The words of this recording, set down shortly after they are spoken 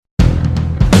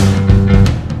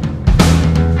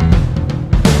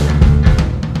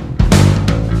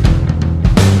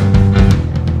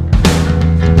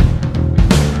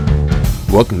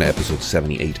Welcome to episode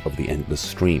 78 of The Endless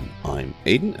Stream. I'm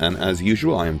Aidan, and as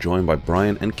usual I am joined by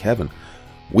Brian and Kevin.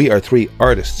 We are three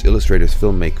artists, illustrators,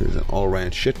 filmmakers, and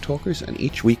all-round shit talkers, and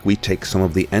each week we take some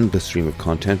of the endless stream of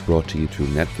content brought to you through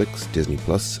Netflix, Disney+,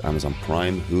 Amazon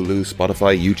Prime, Hulu,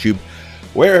 Spotify, YouTube.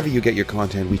 Wherever you get your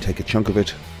content, we take a chunk of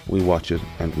it, we watch it,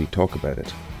 and we talk about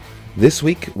it. This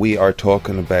week we are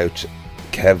talking about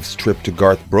Kev's trip to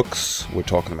Garth Brooks, we're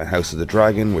talking about House of the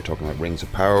Dragon, we're talking about Rings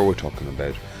of Power, we're talking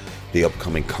about the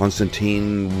upcoming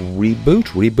Constantine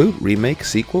remake,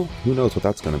 sequel, who knows what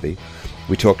that's going to be.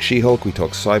 We talk She-Hulk, we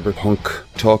talk Cyberpunk,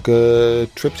 talk a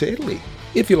trip to Italy.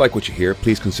 If you like what you hear,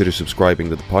 please consider subscribing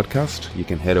to the podcast. You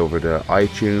can head over to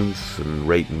iTunes and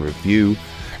rate and review.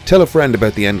 Tell a friend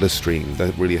about the Endless Stream,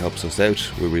 that really helps us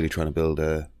out. We're really trying to build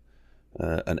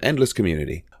an endless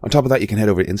community. On top of that, you can head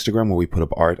over to Instagram where we put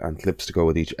up art and clips to go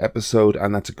with each episode,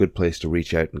 and that's a good place to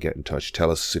reach out and get in touch. Tell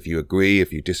us if you agree,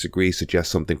 if you disagree, suggest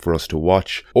something for us to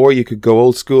watch, or you could go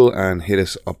old school and hit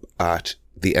us up at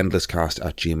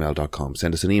theendlesscast@gmail.com.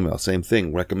 Send us an email, same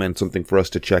thing, recommend something for us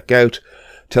to check out.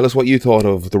 Tell us what you thought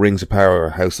of the Rings of Power,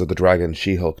 House of the Dragon,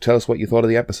 She-Hulk. Tell us what you thought of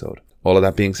the episode. All of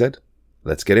that being said,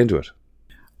 let's get into it.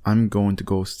 I'm going to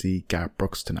go see Garth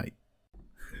Brooks tonight.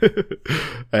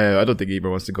 I don't think Eber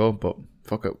wants to go, but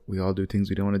fuck it. We all do things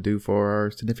we don't want to do for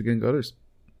our significant others.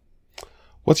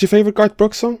 What's your favourite Garth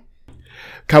Brooks song?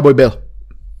 Cowboy Bill.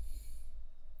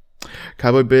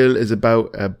 Cowboy Bill is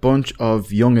about a bunch of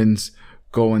youngins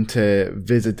going to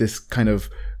visit this kind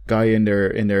of guy in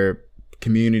their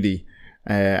community,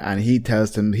 and he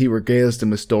regales them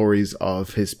with stories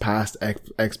of his past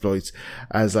exploits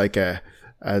as a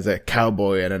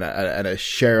cowboy and a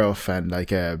sheriff and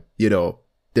like a, you know,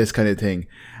 this kind of thing.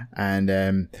 And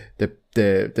the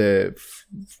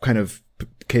kind of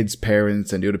kids'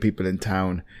 parents and the other people in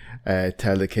town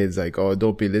tell the kids like, oh,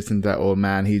 don't be listening to that old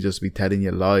man, he just be telling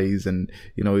you lies, and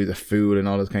you know, he's a fool and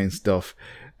all this kind of stuff.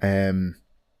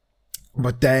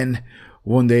 But then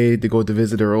one day they go to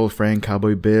visit their old friend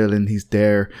Cowboy Bill, and he's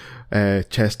there,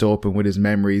 chest open with his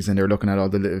memories, and they're looking at all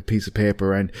the little piece of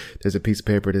paper, and there's a piece of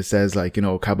paper that says like, you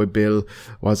know, Cowboy Bill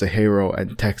was a hero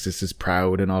and Texas is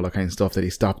proud and all that kind of stuff, that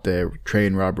he stopped the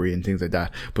train robbery and things like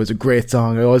that. But it's a great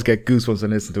song. I always get goosebumps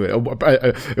when I listen to it. It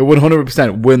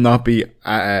 100% will not be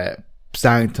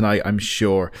sang tonight, I'm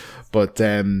sure. But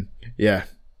yeah,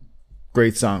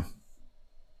 great song.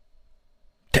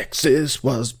 Texas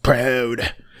was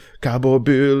proud. Cowboy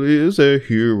Bill is a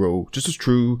hero, just as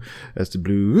true as the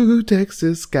blue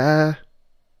Texas sky.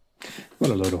 What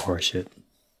a load of horseshit.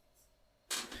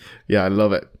 Yeah, I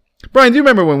love it. Brian, do you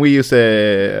remember when we used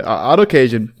to, on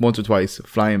occasion, once or twice,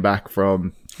 flying back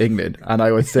from England, and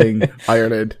I would sing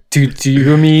Ireland? Do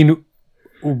you mean,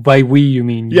 by we you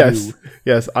mean yes, you?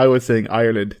 Yes, I would sing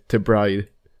Ireland to Bride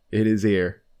in his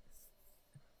ear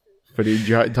for the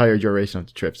entire duration of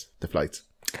the trips, the flights.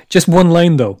 Just one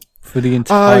line though. For the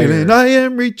entire Island, I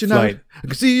am reaching flight. out. I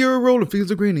can see your rolling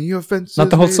fields of green and your fences. Not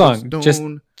the whole song.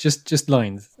 Stone. Just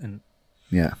lines. And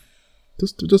Yeah.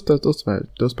 Just those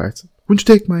parts. Won't you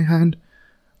take my hand?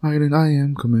 Ireland, I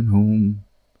am coming home.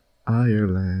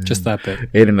 Ireland. just that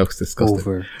bit. Aidan looks disgusted.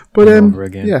 Over. But and over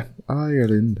again. yeah.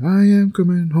 Ireland, I am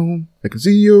coming home. I can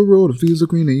see your rolling fields of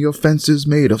green and your fences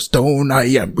made of stone. I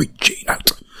am reaching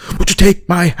out. Won't you take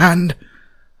my hand?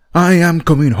 I am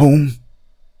coming home.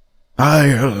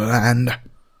 Ireland.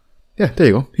 Yeah, there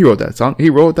you go. He wrote that song. He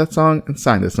wrote that song and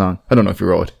sang the song. I don't know if he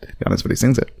wrote it, to be honest, but he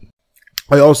sings it.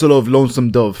 I also love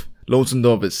Lonesome Dove. Lonesome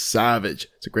Dove is savage.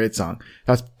 It's a great song.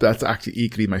 That's actually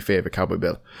equally my favourite Cowboy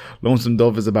Bill. Lonesome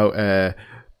Dove is about a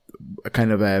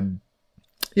kind of a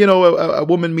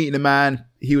woman meeting a man.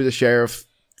 He was a sheriff.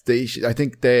 I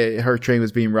think her train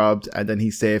was being robbed, and then he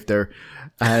saved her.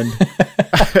 And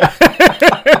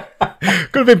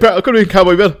could have been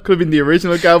Cowboy Bill. Could have been the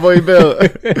original Cowboy Bill.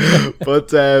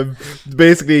 But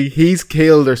basically, he's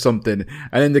killed or something,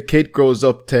 and then the kid grows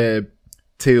up to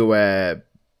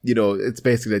it's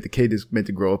basically like the kid is meant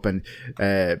to grow up and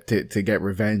to get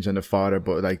revenge on the father,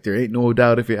 but like there ain't no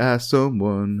doubt if you ask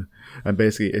someone. And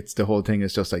basically, it's the whole thing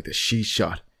is just like she's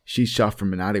shot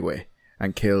from an alleyway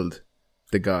and killed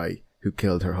the guy who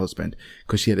killed her husband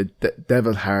because she had a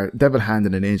devil hand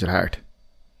and an angel heart.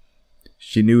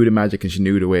 She knew the magic and she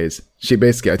knew the ways. She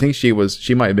basically, I think she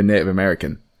might have been Native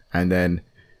American, and then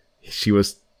she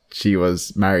was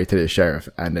married to the sheriff,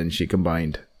 and then she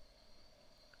combined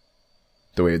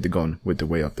the way of the gun with the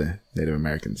way of the Native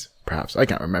Americans. Perhaps, I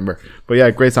can't remember, but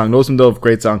yeah, great song. Lonesome Dove,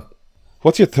 great song.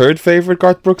 What's your third favourite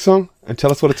Garth Brooks song? And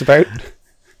tell us what it's about.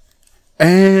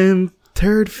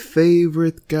 Third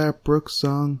favourite Garth Brooks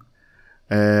song.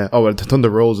 Thunder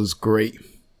Rolls is great.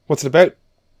 What's it about?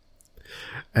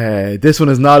 This one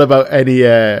is not about any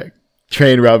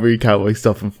train robbery cowboy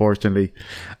stuff, unfortunately.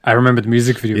 I remember the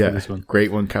music video Yeah, for this one.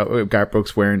 great one. Garth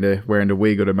Brooks wearing the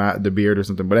wig or the beard or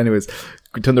something. But anyways,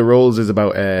 Thunder Rolls is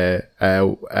about I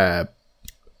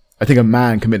think a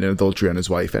man committing adultery on his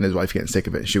wife, and his wife getting sick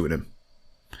of it and shooting him.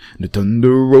 The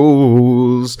thunder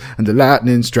rolls and the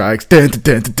lightning strikes, dun,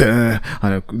 dun, dun,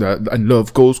 dun, dun, and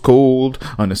love goes cold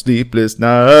on a sleepless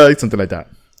night, something like that.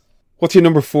 What's your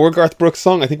number 4 Garth Brooks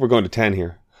song? I think we're going to 10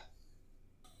 here.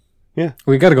 Yeah.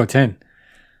 We got to go 10.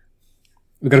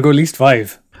 We got to go at least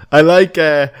 5. I like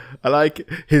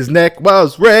his neck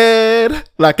was red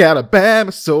like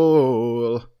Alabama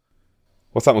soil.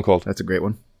 What's that one called? That's a great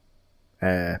one.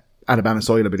 Alabama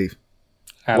soil, I believe.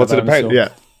 What's it about? So. Yeah.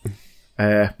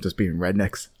 Just being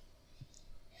rednecks.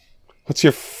 What's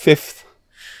your 5th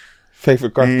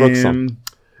favorite Garth Brooks song?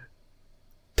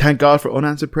 Thank God for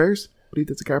Unanswered Prayers. I believe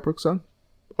that's a Garth Brooks song.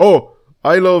 Oh,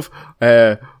 I love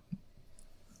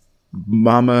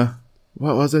Mama.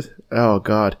 What was it? Oh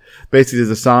God! Basically, there's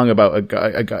a song about a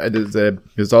guy.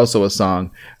 There's also a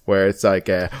song where it's like,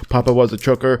 Papa was a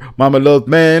trucker, Mama loved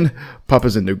men.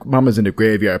 Mama's in the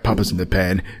graveyard, Papa's in the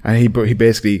pen, and he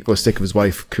basically was sick of his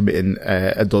wife committing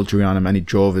adultery on him, and he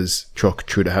drove his truck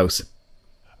through the house.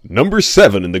 Number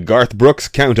 7 in the Garth Brooks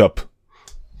count up.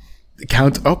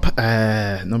 Count up.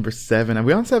 Number 7. Are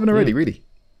we on 7 already? Really?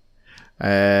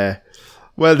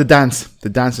 Well, the dance. The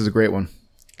dance is a great one.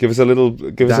 Give us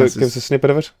a snippet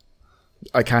of it.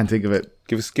 I can't think of it.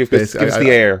 Give us the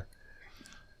air.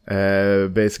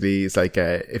 Basically, it's like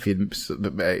if you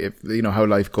know how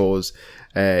life goes,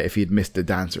 if you'd missed the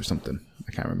dance or something.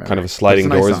 I can't remember. Kind of a sliding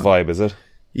doors vibe, is it?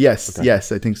 Yes, okay.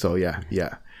 Yes, I think so. Yeah.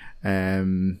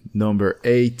 Number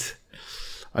 8.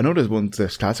 I know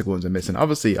there's classic ones I'm missing.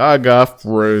 Obviously, I got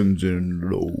friends in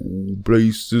low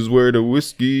places where the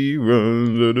whiskey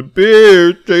runs and the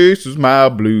beer chases my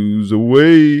blues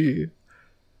away.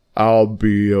 I'll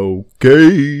be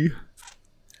okay.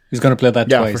 He's going to play that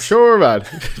twice. Yeah, for sure, man.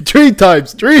 3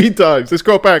 times. Let's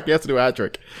go back. He has to do a hat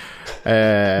trick.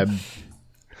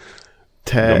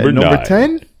 Number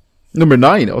 10? Number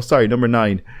 9. Oh, sorry, number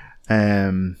 9.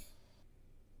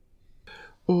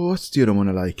 What's the other one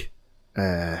I like?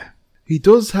 He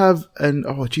does have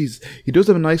he does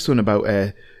have a nice one about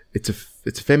it's a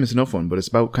famous enough one, but it's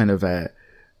about kind of a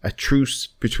truce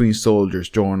between soldiers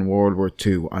during World War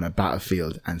II on a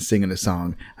battlefield and singing a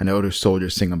song, and the other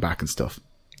soldiers singing back and stuff.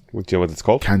 Do you know what it's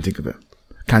called? Can't think of it.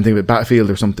 Battlefield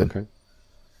or something. Okay.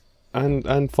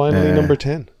 And finally, number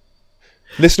 10.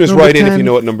 Listeners, write in if you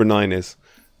know what number 9 is.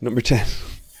 Number 10.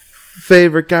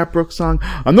 Favorite Garth Brooks song?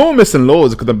 I know I'm missing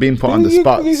loads because I'm being put on the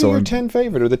spot. So your 10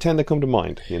 favorite, or the 10 that come to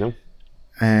mind, you know?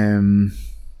 I'm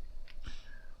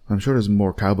sure there's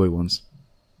more cowboy ones.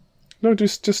 No,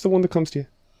 just the one that comes to you.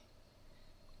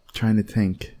 Trying to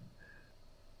think.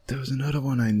 There was another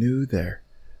one I knew there,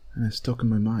 and it's stuck in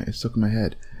my mind. It's stuck in my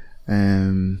head.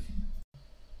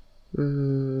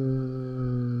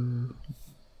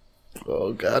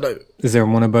 Oh God! Is there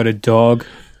one about a dog?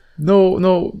 No.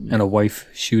 And a wife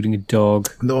shooting a dog.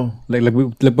 No.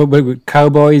 Like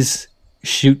cowboys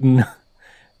shooting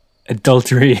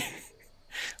adultery,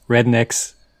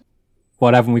 rednecks.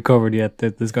 What haven't we covered yet?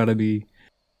 There's got to be.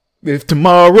 If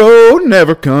tomorrow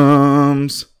never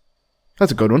comes.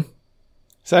 That's a good one.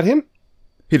 Is that him?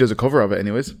 He does a cover of it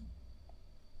anyways.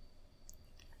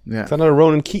 Yeah. Is that not a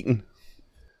Ronan Keaton?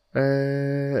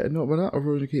 No, but not a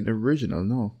Ronan Keaton original,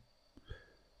 no.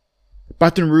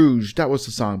 Baton Rouge, that was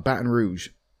the song, Baton Rouge.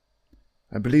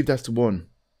 I believe that's the one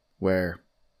where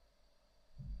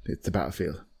it's the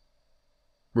battlefield.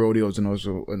 Rodeos and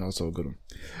also a good one.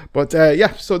 But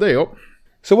yeah, so there you go.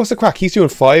 So what's the crack? He's doing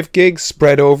 5 gigs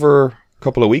spread over a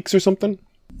couple of weeks or something?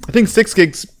 I think 6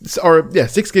 gigs,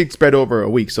 6 gigs spread over a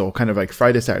week. So kind of like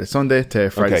Friday, Saturday, Sunday to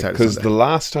Friday, Saturday, Sunday. Because the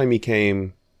last time he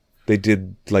came, they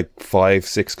did like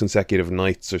 5-6 consecutive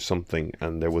nights or something,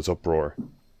 and there was uproar.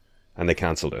 And they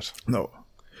cancelled it. No.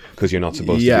 Because you're not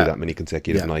supposed to do that many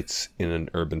consecutive nights in an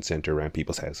urban centre around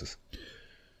people's houses.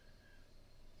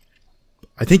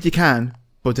 I think you can,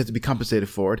 but they have to be compensated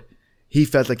for it. He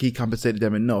felt like he compensated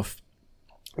them enough.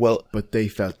 Well, but they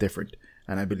felt different.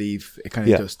 And I believe it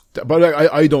kind of just... But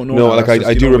I don't know. No, like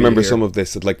I do remember some of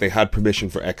this. That like they had permission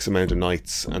for X amount of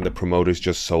nights and the promoters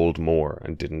just sold more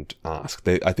and didn't ask.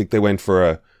 I think they went for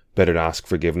a better to ask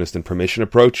forgiveness than permission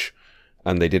approach.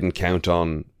 And they didn't count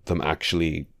on them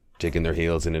actually digging their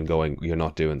heels in and going, you're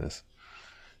not doing this.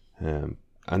 And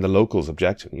the locals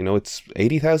objected. You know, it's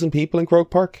 80,000 people in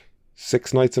Croke Park.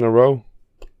 6 nights in a row.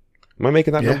 Am I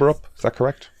making that number up? Is that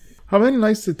correct? How many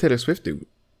nights did Taylor Swift do?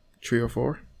 3 or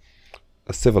 4?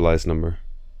 A civilized number.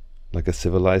 Like a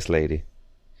civilized lady.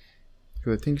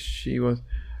 'Cause I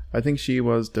think she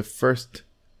was the first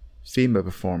female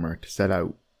performer to sell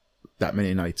out that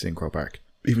many nights in Croke Park.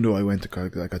 Even though I went to,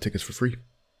 I got tickets for free.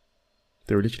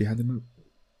 They were literally handing them out.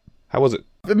 How was it?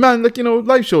 But man, like, you know,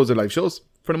 live shows are live shows.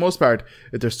 For the most part,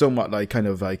 they're somewhat like, kind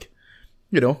of like,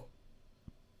 you know,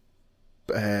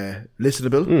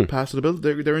 listenable, passable.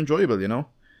 They're enjoyable, you know.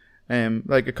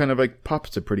 Like, a kind of like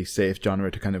pop's a pretty safe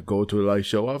genre to kind of go to a live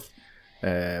show of.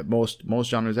 Most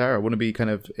genres are. I wouldn't be kind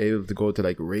of able to go to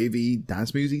like ravey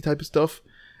dance music type of stuff.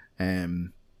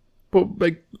 But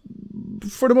like,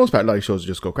 for the most part, live shows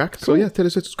just go crack. Cool. So yeah, Taylor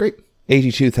Swift is great.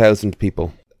 82,000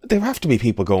 people. There have to be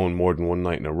people going more than one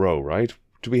night in a row, right?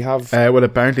 Do we have... well,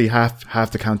 apparently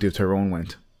half the county of Tyrone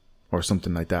went, or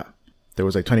something like that. There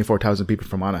was like 24,000 people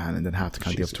from Monaghan, and then half the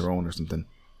county of Tyrone or something.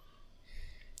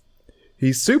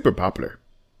 He's super popular.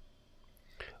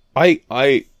 I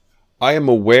am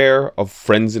aware of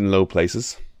Friends in Low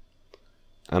Places,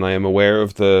 and I am aware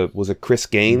of was it Chris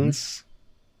Gaines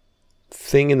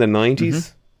thing in the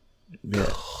 90s? Yeah.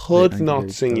 Could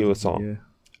not sing you a song. Yeah.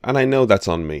 And I know that's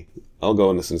on me. I'll go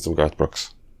and listen to some Garth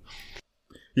Brooks.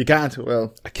 You can't,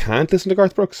 well... I can't listen to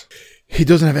Garth Brooks. He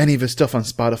doesn't have any of his stuff on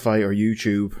Spotify or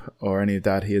YouTube or any of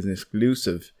that. He is an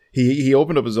exclusive. He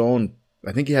opened up his own...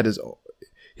 I think he had his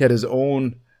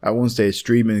own, at one stage,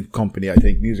 streaming company, I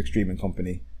think, music streaming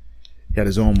company. He had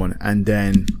his own one, and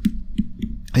then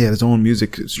he had his own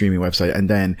music streaming website, and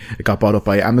then it got bought up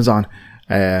by Amazon.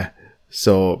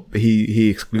 So he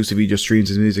exclusively just streams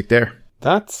his music there.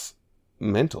 That's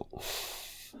mental.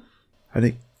 I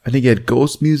think he had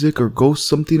Ghost Music or Ghost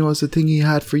something was the thing he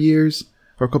had for years,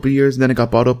 or a couple of years, and then it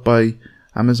got bought up by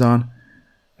Amazon.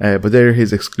 But they're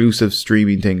his exclusive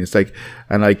streaming thing. It's like,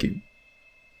 and like,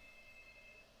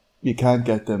 you can't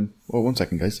get them. Oh, 1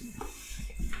 second, guys.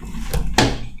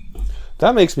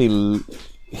 That makes me even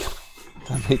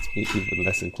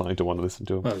less inclined to want to listen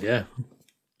to him. Well, yeah.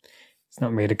 It's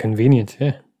not made it convenient,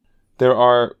 yeah. There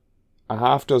are a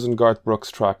half dozen Garth Brooks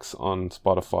tracks on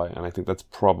Spotify, and I think that's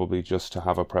probably just to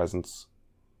have a presence.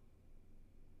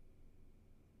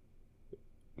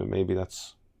 Maybe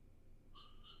that's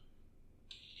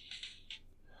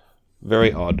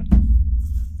very odd.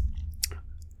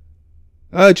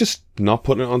 Just not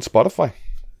putting it on Spotify.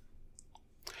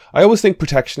 I always think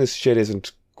protectionist shit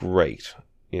isn't great,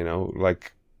 you know,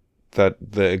 like that.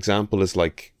 The example is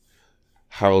like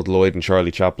Harold Lloyd and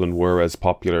Charlie Chaplin were as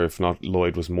popular, if not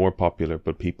Lloyd was more popular,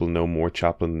 but people know more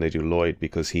Chaplin than they do Lloyd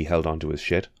because he held on to his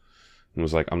shit and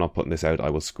was like, I'm not putting this out, I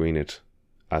will screen it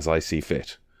as I see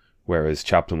fit. Whereas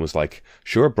Chaplin was like,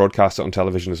 sure, broadcast it on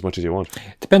television as much as you want.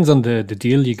 Depends on the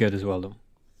deal you get as well, though.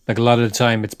 Like, a lot of the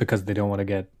time it's because they don't want to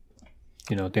get,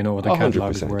 you know, they know what the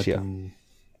catalog is worth, and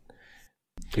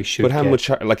they should. But how much?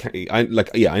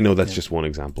 I know that's just one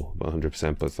example,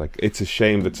 100%. But it's like, it's a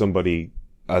shame that somebody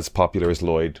as popular as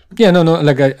Lloyd. Yeah, no.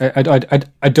 Like,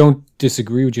 I don't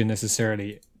disagree with you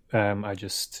necessarily. I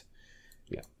just,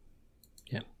 yeah.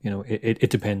 You know, it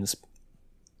depends.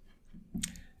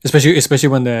 Especially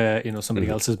when somebody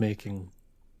else is making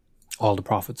all the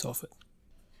profits off it.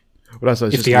 Well, that's what I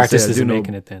was if the artist isn't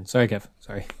making it, then sorry, Kev.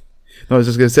 Sorry. No, I was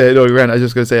just going to say, I was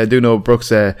just going to say, I do know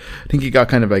Brooks, I think he got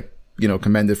kind of like, you know,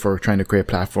 commended for trying to create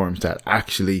platforms that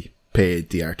actually paid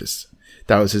the artists.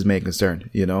 That was his main concern,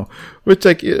 you know, which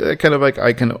like, kind of like,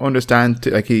 I can understand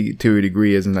to a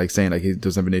degree, isn't like saying like he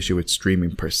doesn't have an issue with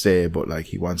streaming per se, but like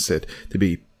he wants it to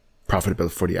be profitable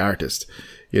for the artist.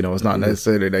 You know, it's not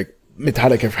necessarily like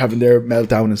Metallica having their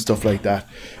meltdown and stuff like that,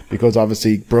 because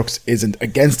obviously Brooks isn't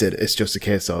against it. It's just a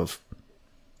case of,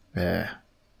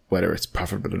 whether it's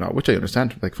profitable or not, which I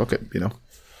understand. Like, fuck it, you know.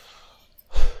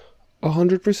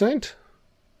 100%.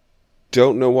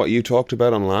 Don't know what you talked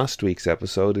about on last week's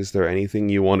episode. Is there anything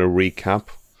you want to recap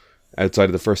outside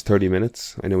of the first 30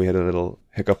 minutes? I know we had a little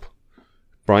hiccup.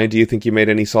 Brian, do you think you made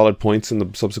any solid points in the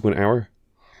subsequent hour?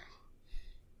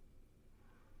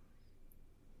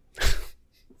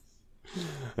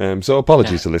 So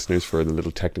apologies to listeners for the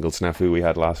little technical snafu we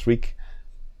had last week.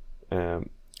 I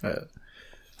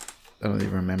don't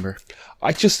even remember.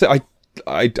 I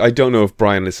don't know if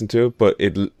Brian listened to it, but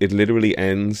it literally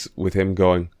ends with him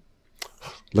going,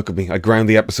 look at me, I ground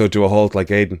the episode to a halt like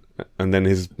Aiden, and then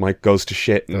his mic goes to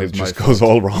shit and it just goes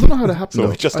all wrong. I don't know how that happened. So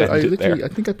it just ended there. I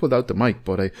think I pulled out the mic,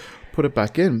 but I put it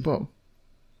back in. But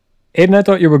Aiden, I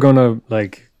thought you were going to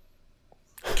like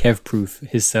Kev-proof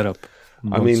his setup.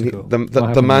 I mean,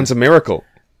 the man's a miracle.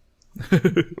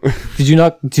 Did you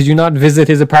not visit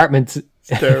his apartment?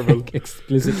 It's terrible.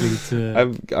 Explicitly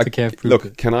to Kev-proof.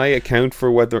 Look, can I account for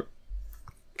whether?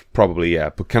 Probably, yeah.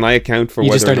 But can I account for you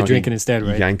whether just started or not drinking instead,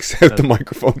 right? Yanks out the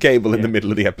microphone cable in the middle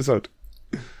of the episode.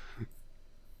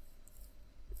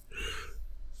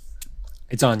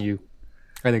 It's on you.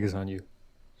 I think it's on you.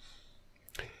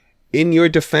 In your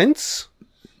defense,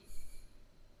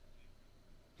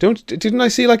 didn't I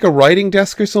see like a writing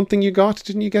desk or something you got?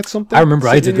 Didn't you get something? I remember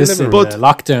I did this in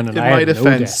lockdown, and in I my had no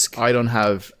defense, desk. I don't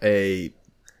have a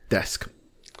desk.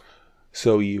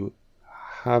 So you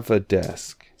have a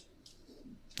desk.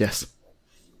 Yes.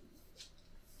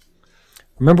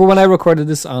 Remember when I recorded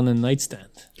this on a nightstand?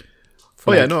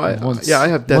 I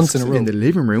have desks in a row. in the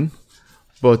living room,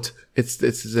 but this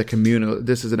is a communal.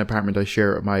 This is an apartment I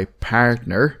share with my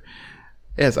partner.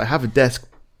 Yes, I have a desk.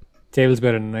 Table's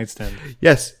better than a nightstand.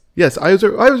 Yes. I was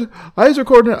recording.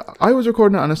 I was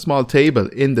recording it on a small table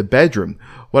in the bedroom.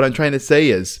 What I'm trying to say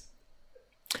is,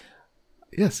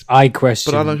 yes, I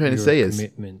question. But all I'm trying to your say is,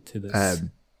 commitment to this.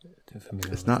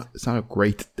 it's not a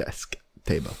great desk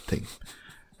table thing.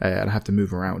 And I have to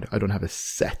move around. I don't have a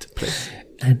set place.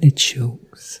 And it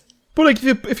shows. But like,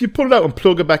 if you pull it out and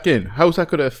plug it back in, how's that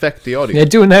going to affect the audio? Yeah,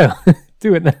 do it now.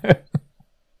 Do it now.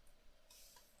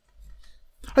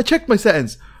 I checked my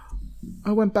settings.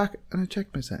 I went back and I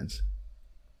checked my settings.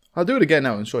 I'll do it again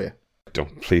now and show you.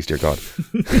 Don't, please, dear God.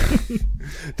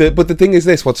 But the thing is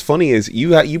this, what's funny is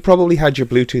you probably had your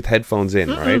Bluetooth headphones in,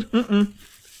 right?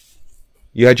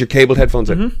 You had your cabled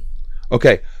headphones in.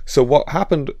 Okay, so what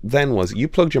happened then was you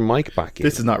plugged your mic back in.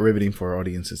 This is not riveting for our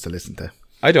audiences to listen to.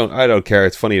 I don't care.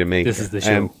 It's funny to me. This is the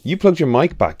show. You plugged your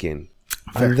mic back in.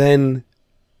 Fair. And then,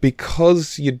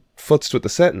 because you futzed with the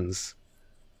settings,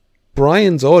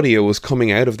 Brian's audio was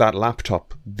coming out of that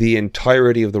laptop the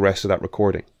entirety of the rest of that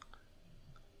recording.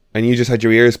 And you just had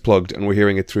your ears plugged and were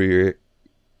hearing it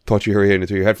thought you were hearing it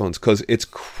through your headphones, because it's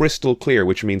crystal clear,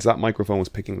 which means that microphone was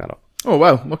picking that up. Oh,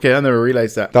 wow. Okay, I never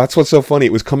realised that. That's what's so funny.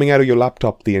 It was coming out of your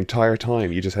laptop the entire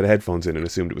time. You just had headphones in and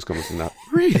assumed it was coming from that.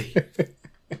 Really?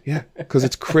 Yeah,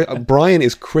 because Brian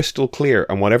is crystal clear,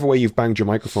 and whatever way you've banged your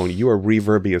microphone, you are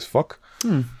reverby as fuck.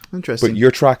 Interesting. But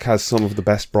your track has some of the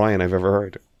best Brian I've ever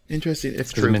heard. Interesting.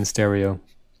 It's I'm true. in stereo.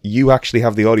 You actually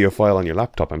have the audio file on your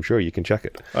laptop. I'm sure you can check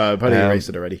it. Probably erased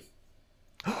it already.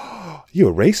 You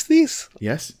erased these?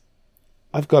 Yes.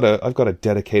 I've got a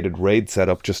dedicated RAID set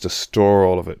up just to store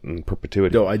all of it in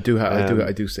perpetuity. No, I do.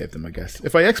 I do save them. I guess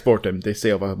if I export them, they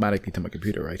save automatically to my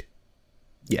computer, right?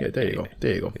 Yeah. There you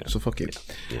go. Yeah. So fuck you.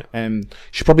 Yeah. You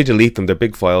should probably delete them. They're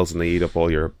big files and they eat up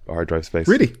all your hard drive space.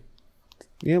 Really?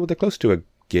 Yeah, well, they're close to a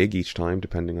gig each time,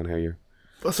 depending on how you're.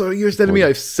 So you're telling me I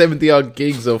have 70 odd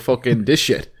gigs of fucking this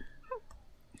shit?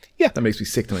 Yeah, that makes me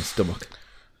sick to my stomach.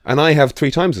 And I have 3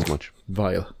 times as much.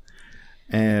 Vile.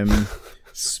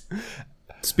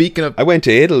 Speaking of, I went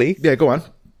to Italy. Yeah, go on.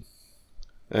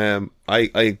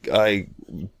 I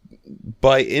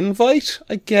by invite,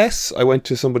 I guess, I went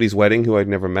to somebody's wedding who I'd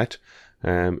never met,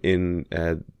 in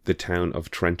the town of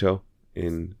Trento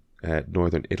in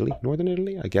northern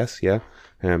Italy, I guess. Yeah,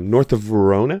 north of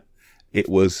Verona. It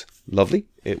was lovely.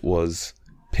 It was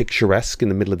picturesque in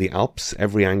the middle of the Alps.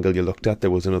 Every angle you looked at,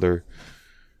 there was another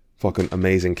fucking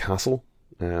amazing castle.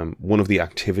 One of the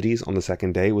activities on the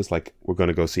second day was like, we're going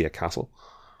to go see a castle.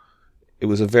 It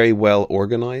was a very well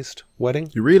organized wedding.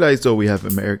 You realise though we have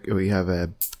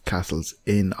castles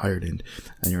in Ireland,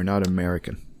 and you're not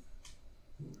American.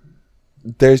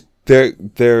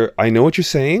 There. I know what you're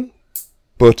saying,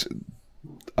 but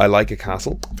I like a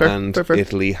castle, fair.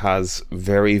 Italy has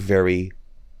very, very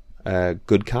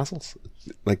good castles.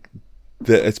 Like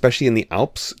especially in the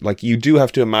Alps. Like you do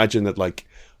have to imagine that like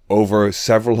over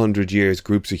several hundred years,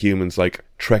 groups of humans like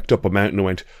trekked up a mountain and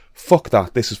went, fuck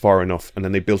that, this is far enough. And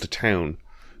then they built a town.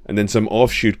 And then some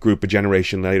offshoot group a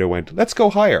generation later went, let's go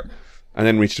higher. And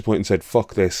then reached a point and said,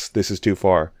 fuck this is too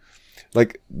far.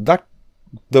 Like that,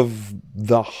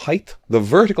 the height, the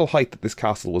vertical height that this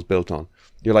castle was built on.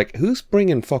 You're like, who's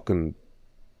bringing fucking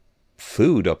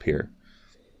food up here?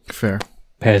 Fair.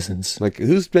 Peasants. Like,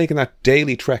 who's making that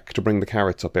daily trek to bring the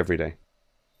carrots up every day?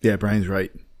 Yeah, Brian's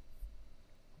right.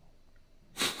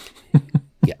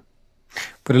 Yeah.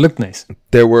 But it looked nice.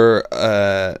 There were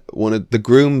one of the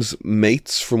groom's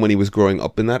mates from when he was growing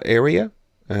up in that area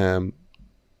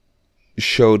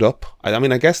showed up. I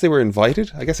mean, I guess they were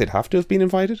invited. I guess they'd have to have been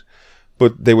invited.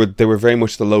 But they were very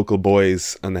much the local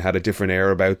boys, and they had a different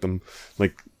air about them.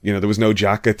 Like, you know, there was no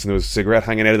jackets, and there was a cigarette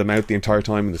hanging out of the mouth the entire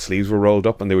time, and the sleeves were rolled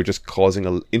up, and they were just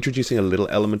introducing a little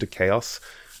element of chaos.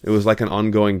 It was like an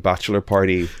ongoing bachelor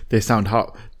party. They sound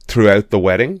hot throughout the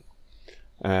wedding.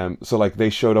 So like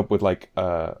they showed up with like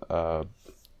a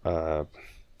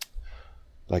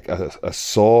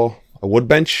saw, a wood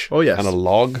bench, oh yes, and a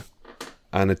log,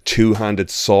 and a 2-handed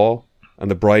saw,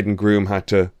 and the bride and groom had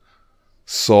to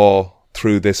saw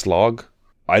through this log.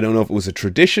 I don't know if it was a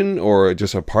tradition or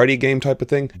just a party game type of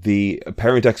thing. The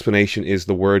apparent explanation is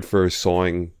the word for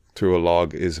sawing through a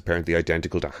log is apparently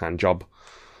identical to hand job.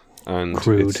 And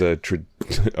Crude.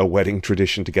 it's a wedding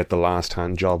tradition to get the last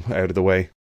hand job out of the way.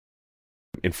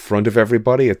 In front of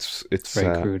everybody, it's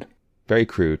Very crude. Very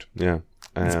crude, yeah.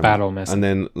 It's bad old mess. And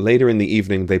then later in the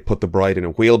evening, they put the bride in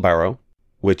a wheelbarrow,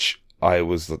 which I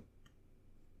was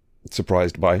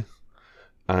surprised by.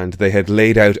 And they had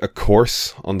laid out a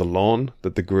course on the lawn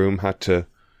that the groom had to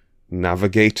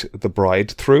navigate the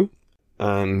bride through.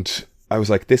 And I was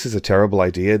like, this is a terrible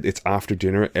idea. It's after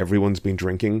dinner. Everyone's been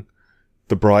drinking.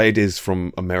 The bride is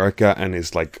from America and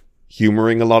is like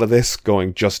humoring a lot of this,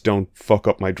 going, just don't fuck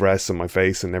up my dress and my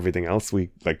face and everything else. We're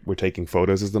taking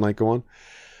photos as the night go on.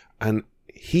 And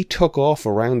he took off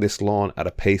around this lawn at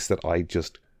a pace that I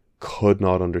just could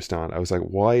not understand. I was like,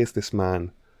 why is this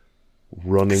man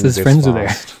running this friends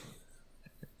fast,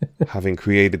 having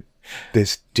created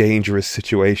this dangerous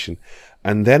situation?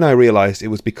 And then I realized it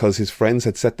was because his friends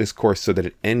had set this course so that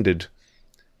it ended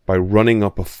by running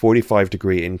up a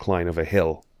 45-degree incline of a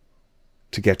hill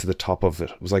to get to the top of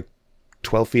it. It was like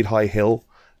 12 feet high hill,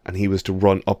 and he was to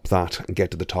run up that and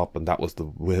get to the top, and that was the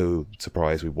woo,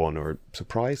 surprise, we won, or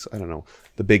surprise, I don't know,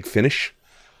 the big finish.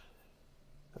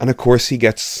 And of course he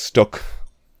gets stuck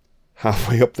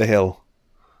halfway up the hill,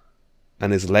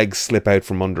 and his legs slip out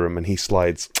from under him, and he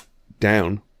slides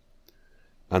down,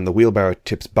 and the wheelbarrow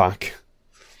tips back,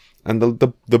 and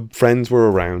the friends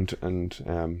were around,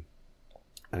 and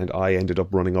I ended up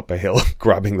running up a hill,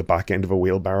 grabbing the back end of a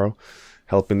wheelbarrow,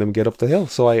 helping them get up the hill.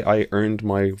 So I earned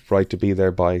my right to be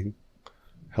there by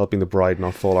helping the bride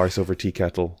not fall arse over tea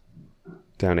kettle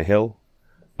down a hill,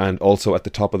 and also at the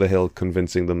top of the hill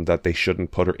convincing them that they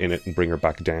shouldn't put her in it and bring her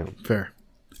back down. Fair.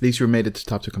 At least you made it to the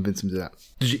top to convince them to that.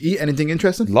 Did you eat anything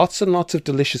interesting? Lots and lots of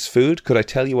delicious food. Could I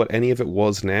tell you what any of it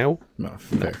was now? No,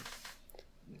 fair.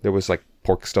 There was like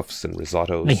pork stuffs and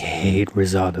risottos. I hate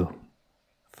risotto.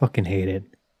 Fucking hate it.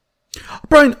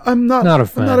 Brian, I'm not Not a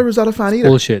fan. I'm not a risotto fan either.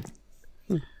 Bullshit.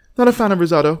 Not a fan of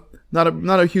risotto.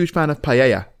 Not a huge fan of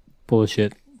paella.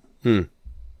 Bullshit. Not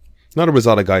a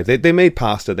risotto guy. They made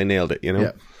pasta. They nailed it, you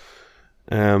know?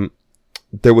 Yeah.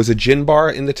 There was a gin bar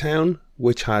in the town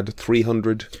which had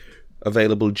 300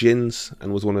 available gins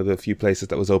and was one of the few places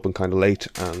that was open kind of late,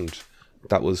 and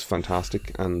that was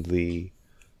fantastic. And the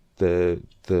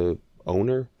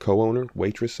owner, co-owner,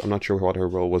 waitress, I'm not sure what her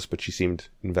role was, but she seemed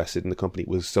invested in the company,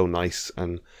 was so nice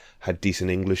and had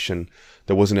decent English, and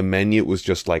there wasn't a menu. It was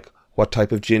just like, what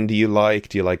type of gin do you like?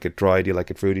 Do you like it dry? Do you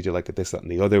like it fruity? Do you like it this, that,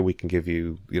 and the other? We can give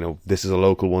you, this is a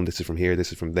local one. This is from here.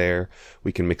 This is from there.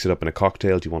 We can mix it up in a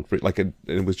cocktail. Do you want fruit?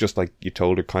 It was just like you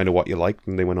told her kind of what you liked,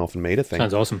 and they went off and made a thing.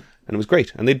 Sounds awesome. And it was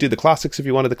great. And they'd do the classics if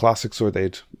you wanted the classics, or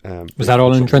they'd... Was that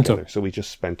all in Trento? Together. So we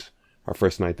just spent our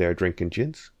first night there drinking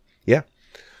gins. Yeah.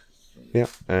 Yeah.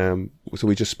 So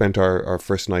we just spent our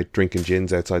first night drinking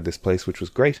gins outside this place, which was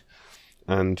great.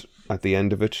 And at the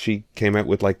end of it, she came out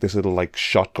with like this little like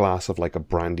shot glass of like a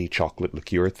brandy chocolate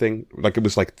liqueur thing. Like it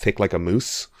was like thick like a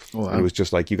mousse. Oh, wow. And it was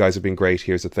just like, you guys have been great.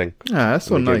 Here's the thing. Ah, that's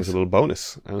so nice. Gave us a little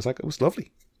bonus. And I was like, it was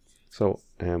lovely. So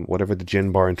whatever the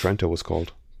gin bar in Trento was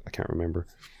called, I can't remember.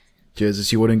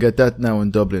 Jesus, you wouldn't get that now in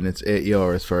Dublin. It's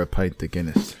 €8 for a pint of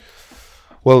Guinness.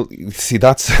 Well, see,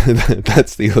 that's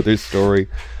the other story.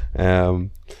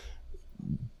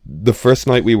 The first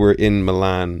night we were in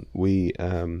Milan,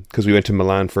 because we went to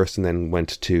Milan first and then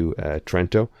went to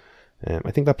Trento.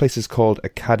 I think that place is called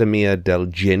Accademia del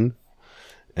Gin.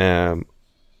 I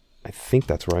think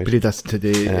that's right. I believe that's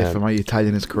today. If my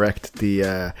Italian is correct,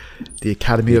 the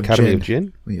Academy of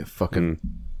Gin. Oh, you fucking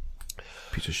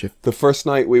piece of shit. The first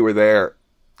night we were there,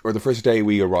 or the first day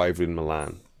we arrived in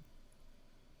Milan,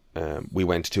 we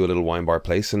went to a little wine bar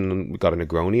place and we got a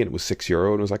Negroni, and it was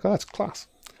 €6, and it was like, oh, that's class.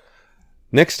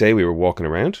 Next day we were walking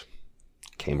around,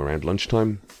 came around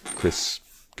lunchtime. Chris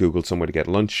Googled somewhere to get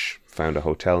lunch, found a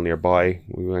hotel nearby.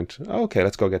 We went, oh, okay,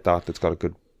 let's go get that. It's got a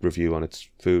good review on its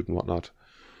food and whatnot.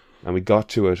 And we got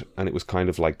to it, and it was kind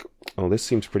of like, oh, this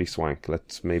seems pretty swank.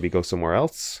 Let's maybe go somewhere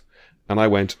else. And I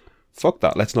went, fuck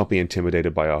that. Let's not be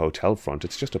intimidated by a hotel front.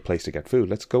 It's just a place to get food.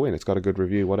 Let's go in. It's got a good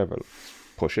review, whatever. Let's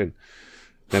push in.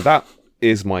 Now that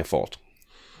is my fault.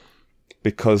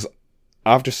 Because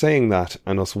after saying that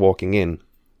and us walking in,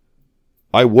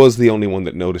 I was the only one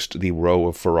that noticed the row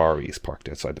of Ferraris parked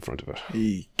outside the front of it.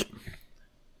 Eek.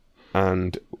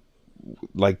 And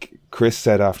like Chris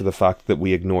said after the fact, that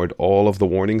we ignored all of the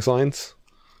warning signs,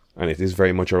 and it is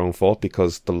very much our own fault,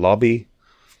 because the lobby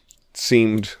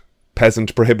seemed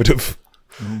peasant prohibitive.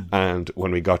 And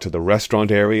when we got to the restaurant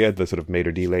area, the sort of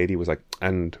maitre d' lady was like,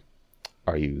 and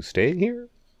are you staying here?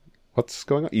 What's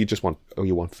going on?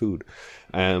 You want food.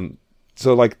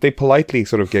 So like they politely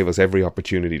sort of gave us every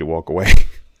opportunity to walk away.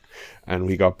 And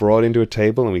we got brought into a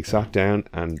table and we sat down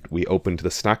and we opened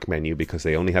the snack menu because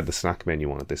they only had the snack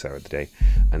menu on at this hour of the day.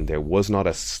 And there was not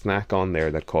a snack on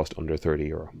there that cost under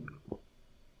 €30.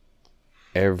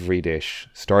 Every dish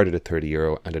started at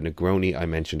 €30 and a Negroni I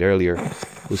mentioned earlier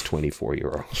was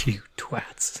 €24. You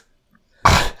twats.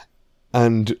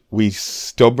 And we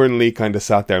stubbornly kind of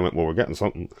sat there and went, well, we're getting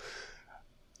something.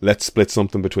 Let's split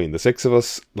something between the six of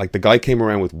us. Like, the guy came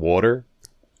around with water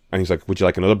and he's like, would you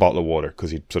like another bottle of water?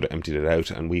 Because he sort of emptied it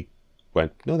out. And we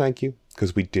went, no, thank you.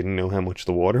 Because we didn't know how much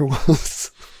the water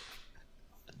was.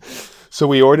 So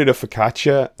we ordered a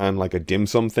focaccia and like a dim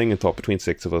sum thing and thought between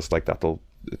six of us, like,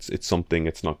 it's something,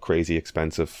 it's not crazy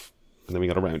expensive. And then we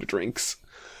got a round of drinks.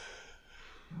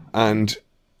 And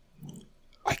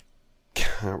I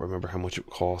can't remember how much it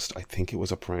cost. I think it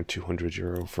was up around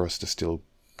 €200 for us to still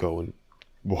go and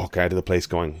walk out of the place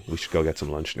going, we should go get some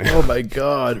lunch now. Oh my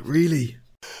God, really?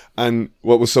 And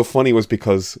what was so funny was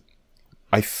because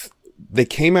they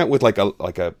came out with like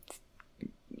a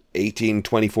 18,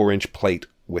 24-inch plate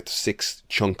with 6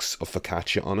 chunks of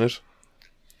focaccia on it.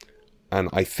 And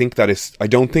I think I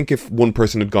don't think if one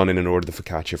person had gone in and ordered the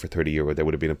focaccia for €30, there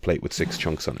would have been a plate with 6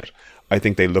 chunks on it. I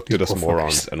think they looked at us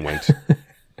morons and went,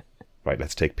 right,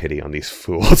 let's take pity on these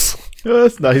fools. Oh,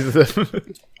 that's nice of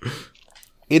them.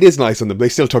 It is nice on them. They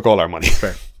still took all our money.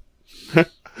 Fair.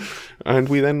 And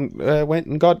we then went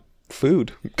and got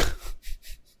food.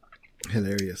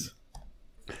 Hilarious.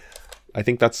 I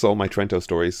think that's all my Trento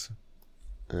stories.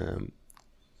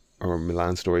 Or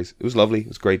Milan stories. It was lovely. It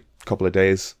was a great couple of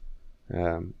days.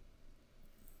 Yeah.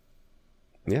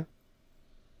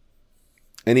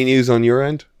 Any news on your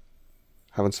end?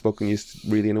 Haven't spoken to you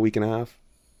really in a week and a half.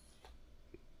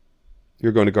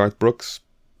 You're going to Garth Brooks.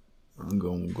 I'm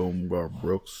going to Garth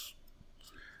Brooks.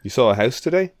 You saw a house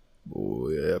today? Oh,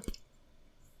 yep.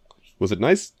 Was it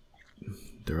nice?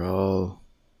 They're all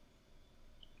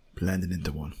blended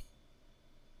into one.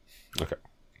 Okay.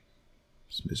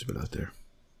 It's miserable out there.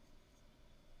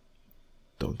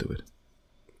 Don't do it.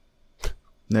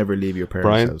 Never leave your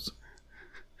parents' house.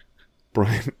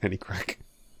 Brian, any crack?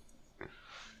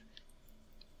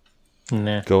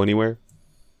 Nah. Go anywhere?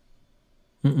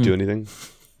 Mm-mm. Do anything?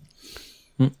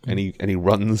 Mm-mm. Any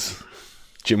runs?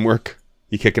 Gym work?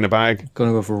 You kicking a bag?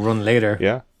 Gonna go for a run later.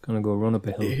 Yeah? Gonna go run up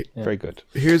a hill. Yeah. Very good.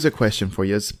 Here's a question for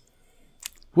you.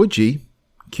 Would you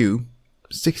queue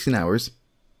 16 hours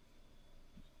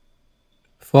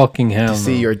Fucking hell, to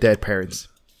see no. your dead parents?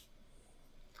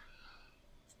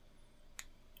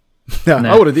 No,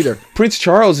 Nah. I wouldn't either. Prince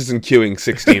Charles isn't queuing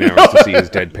 16 hours to see his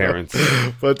dead parents.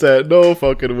 But no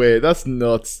fucking way. That's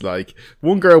nuts. Like,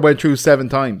 one girl went through 7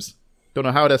 times. Don't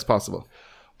know how that's possible.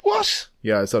 What?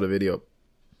 Yeah, I saw the video.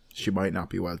 She might not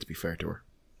be well, to be fair to her.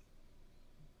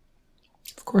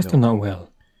 Of course they're not well.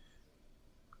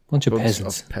 Bunch of Bunch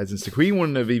peasants. of peasants. The Queen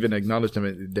wouldn't have even acknowledged them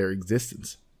in their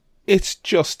existence. It's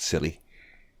just silly.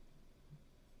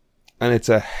 And it's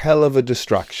a hell of a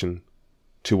distraction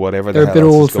to whatever the They're a hell bit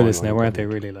else old is for going this on now, in aren't they,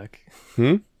 public. really? Like,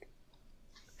 Hmm?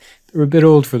 they're a bit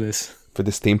old for this. For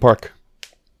this theme park.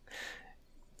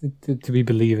 To be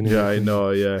believing in Yeah, I it.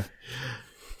 know, yeah.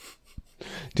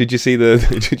 Did you see the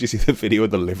video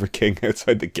of the Liver King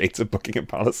outside the gates of Buckingham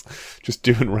Palace? Just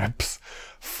doing reps.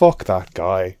 Fuck that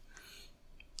guy.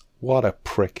 What a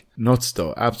prick. Nuts,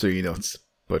 though. Absolutely nuts.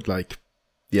 But, like,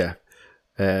 yeah.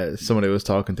 Somebody was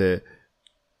talking to...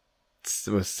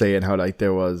 was saying how, like,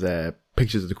 there was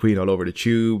pictures of the Queen all over the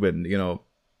tube and, you know,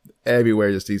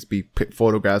 everywhere just these be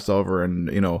photographs of her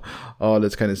and, you know, all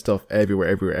this kind of stuff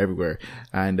everywhere.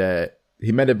 And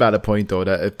he made a valid point, though,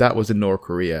 that if that was in North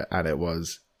Korea and it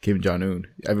was Kim Jong-un,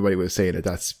 everybody was saying that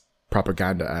that's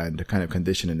propaganda and kind of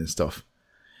conditioning and stuff.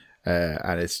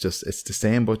 And it's the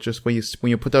same, but just when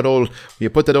you put that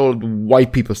old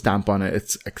white people stamp on it,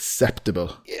 it's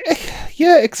acceptable.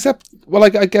 Yeah, except, well, I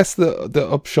guess the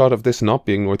upshot of this not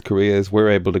being North Korea is we're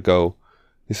able to go,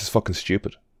 this is fucking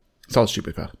stupid. It's all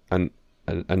stupid, pal. And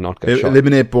not get shot.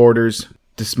 Eliminate borders,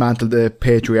 dismantle the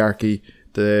patriarchy,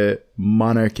 the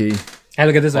monarchy. Hey,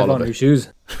 look at this. I All bought of it. new shoes.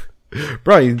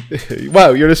 Brian,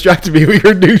 wow, you're distracting me with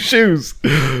your new shoes.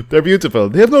 They're beautiful.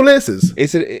 They have no laces.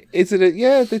 It's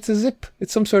a zip.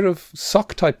 It's some sort of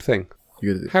sock type thing.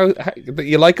 You How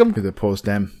you like them? could post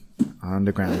them on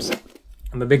the grams.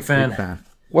 I'm a big fan. Big fan.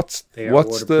 What's They are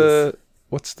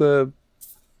what's the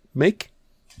make,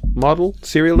 model,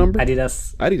 serial number?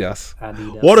 Adidas.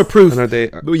 Adidas. Waterproof. And are they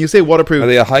When you say waterproof,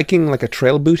 a hiking, like a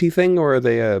trail booty thing, or are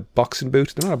they a boxing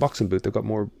boot? They're not a boxing boot. They've got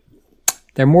more.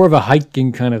 They're more of a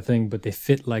hiking kind of thing, but they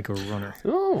fit like a runner.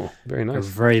 Oh, very They're nice.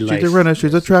 very light. she's a runner,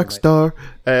 she's a track star.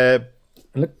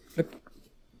 Look.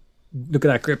 Look at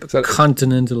that grip. that-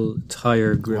 Continental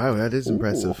tire grip. Wow, that is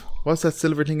impressive. What's that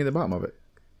silver thing in the bottom of it?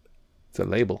 It's a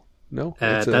label. No,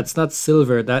 it's That's not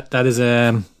silver. That is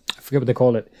I forget what they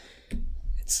call it.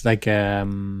 It's like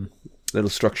little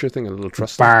structure thing, a little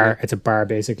truss bar. thing. It's a bar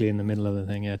basically in the middle of the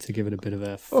thing. Yeah, to give it a bit of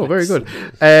a. Oh, very flex.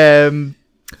 good.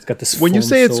 It's got this. When you foam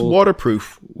say it's sole.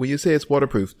 waterproof,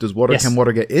 does water Yes. can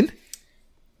water get in?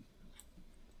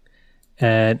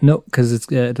 No, because it's.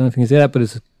 I don't know if you can say that, but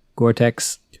it's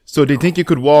Gore-Tex. So do you think you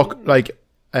could walk like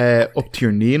up to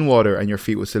your knee in water and your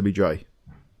feet would still be dry?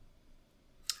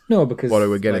 No, because Water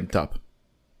would get like, in top.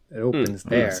 it opens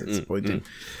there. That's disappointing.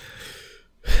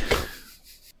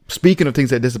 Speaking of things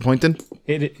that are disappointing,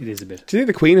 It is a bit. Do you think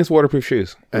the Queen has waterproof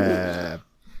shoes? No,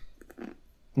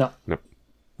 No.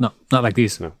 no, not like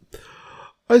these. No.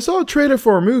 I saw a trailer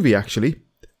for a movie actually.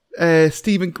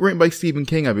 Written by Stephen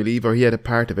King, I believe, or he had a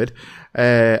part of it.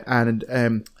 And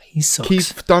He sucks.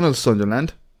 Keith Donald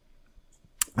Sunderland.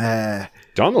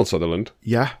 Donald Sutherland.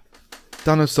 Yeah,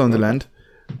 Donald Sunderland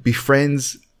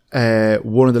befriends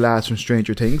one of the lads from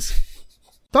Stranger Things.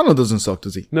 Donald doesn't suck,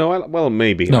 does he? No, well,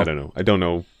 maybe. No. I don't know. I don't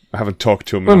know. I haven't talked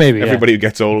to him. Well, enough. maybe, yeah. Everybody who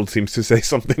gets old seems to say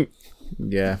something.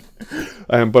 Yeah.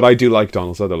 But I do like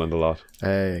Donald Sutherland a lot.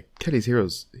 Kelly's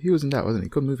Heroes. He was in that, wasn't he?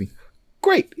 Good movie.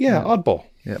 Great. Yeah, oddball.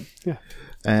 Yeah. Yeah.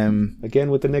 Again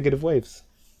with the negative waves.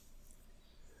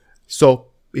 So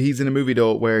he's in a movie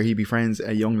though where he befriends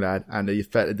a young lad, and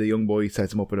the young boy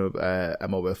sets him up with a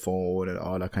mobile phone and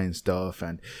all that kind of stuff,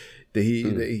 and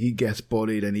he gets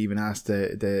bullied, and even has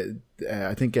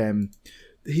I think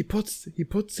he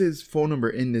puts his phone number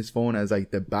in his phone as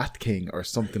like the Bat King or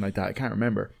something like that. I can't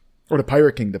remember, or the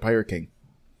Pirate King.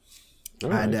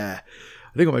 All And right.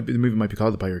 I think the movie might be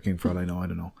called The Pirate King for all I know. I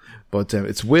don't know, but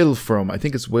it's Will from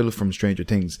Stranger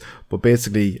Things. But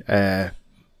basically,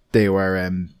 they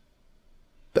were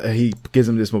he gives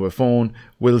him this mobile phone.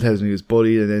 Will tells him he was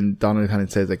bullied, and then Donald kind of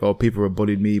says like, "Oh, people were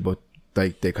bullied me, but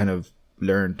like they kind of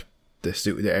learned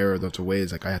the error of their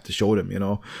ways. Like I had to show them, you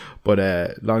know." But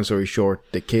long story short,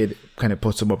 the kid kind of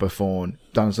puts him up a phone.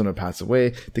 Donald's gonna pass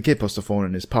away. The kid puts the phone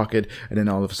in his pocket, and then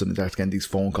all of a sudden starts getting these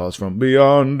phone calls from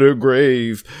beyond the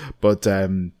grave. But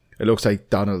it looks like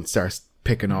Donald starts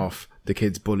picking off the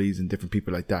kid's bullies and different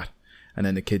people like that. And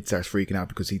then the kid starts freaking out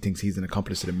because he thinks he's an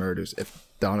accomplice to the murders if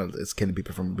Donald is killing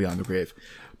people from beyond the grave.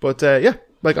 But yeah,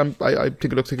 like I think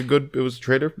it looks like it was a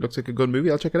trailer. Looks like a good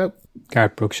movie. I'll check it out.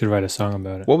 Garth Brooks should write a song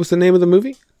about it. What was the name of the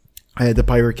movie? The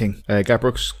Pirate King. Garth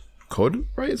Brooks could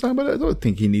write a song about it. I don't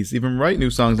think he needs to even write new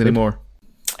songs anymore.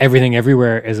 Everything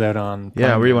Everywhere is out on. Yeah, I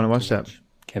Prime really now. want to watch that.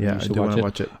 Kevin, Yeah, you I should do want to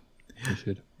watch it. watch it. You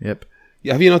should. Yep.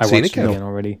 Yeah, have you not I seen watched it, it Kev? again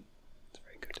already. It's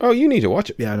very good. Oh, you need to watch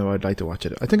it. Yeah, no, I'd like to watch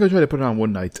it. I think I'll try to put it on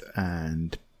one night,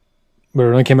 and But it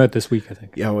only came out this week, I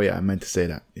think. yeah, well, yeah, I meant to say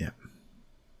that. Yeah.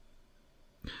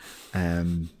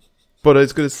 But I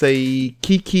was going to say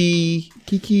Kiki.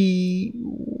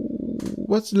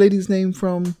 What's the lady's name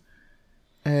from?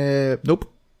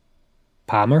 Nope.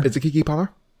 Palmer. Is it Kiki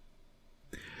Palmer?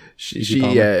 Kiki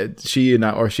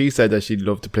Palmer. She said that she'd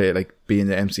love to play like be in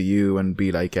the MCU and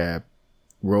be like a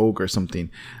Rogue or something,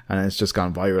 and it's just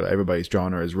gone viral. Everybody's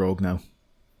drawn her as Rogue now.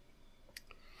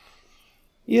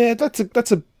 Yeah, that's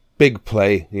a big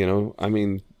play. You know, I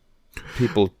mean,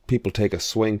 people take a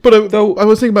swing. But I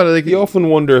was thinking about it. Like, You often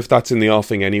wonder if that's in the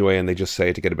offing anyway, and they just say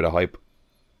it to get a bit of hype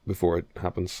before it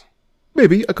happens.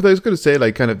 maybe because I was going to say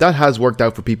like kind of that has worked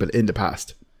out for people in the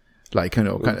past. Like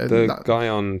The guy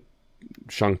on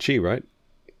Shang-Chi, right?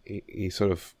 He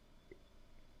sort of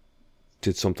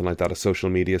did something like that, a social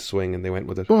media swing, and they went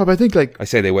with it. Well, but I think like I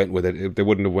say they went with it. They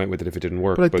wouldn't have went with it if it didn't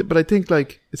work. But I think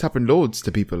like it's happened loads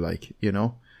to people, like, you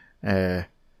know, and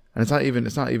it's not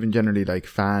even generally like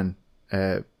fan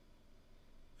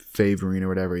favoring or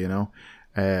whatever, you know.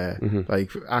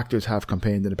 Like actors have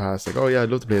campaigned in the past, like, oh yeah, I'd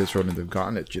love to play this role, and they've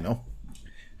gotten it, you know,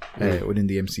 within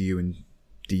the MCU and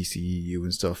DCEU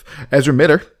and stuff. Ezra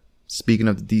Miller, speaking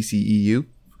of the DCEU,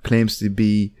 claims to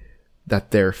be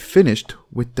that they're finished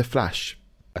with the Flash.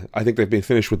 I think they've been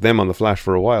finished with them on the Flash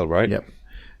for a while, right?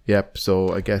 Yep.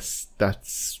 So I guess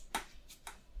that's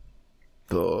it's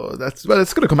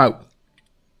going to come out.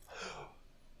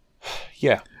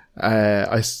 Yeah.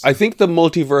 I think the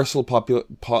multiversal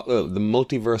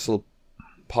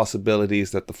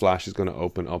possibilities that the Flash is going to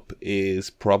open up is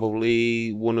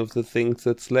probably one of the things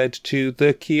that's led to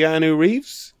the Keanu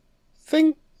Reeves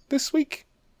thing this week.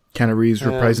 Keanu Reeves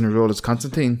reprising his role as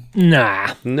Constantine.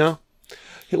 Nah. No.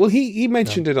 Well, he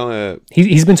mentioned it on a...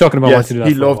 He's been talking about Yes, what to do that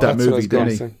he for a loved while. that That's what I movie, was gonna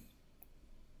didn't he?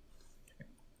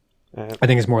 say. I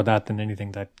think it's more that than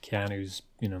anything that Keanu's,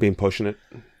 Been pushing it.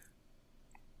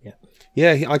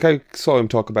 Yeah, like I saw him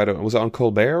talk about it. Was it on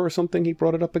Colbert or something? He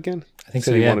brought it up again. I think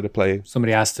Said so. he Yeah. wanted to play.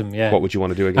 Somebody asked him, yeah, What would you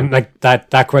want to do again? and like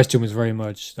that question was very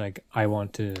much like, I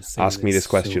want to say Ask me this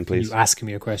question, so can please. you ask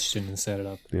me a question and set it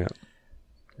up. Yeah.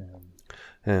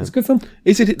 It's a good film.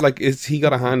 Is he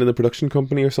got a hand in the production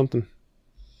company or something?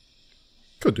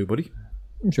 Could do, buddy.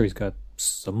 I'm sure he's got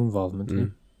some involvement. Yeah.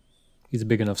 He's a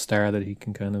big enough star that he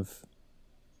can kind of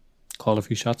call a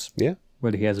few shots. Yeah.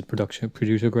 Whether he has a producer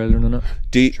credit or not.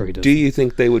 Sure he does. Do you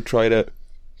think they would try to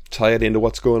tie it into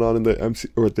what's going on in the MC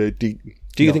or the D?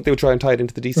 Do you think they would try and tie it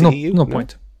into the DCEU? No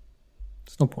point.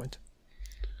 There's no point.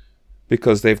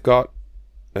 Because they've got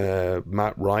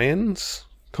Matt Ryan's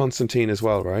Constantine as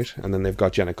well, right? And then they've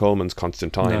got Jenna Coleman's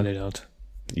Constantine. No, they don't.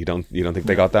 You don't think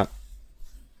they got that?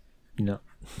 No.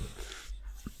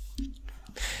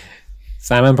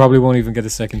 Sandman probably won't even get a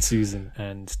second season,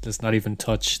 and does not even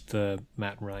touch the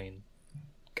Matt Ryan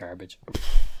garbage.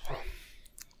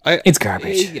 It's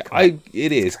garbage.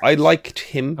 It is. I liked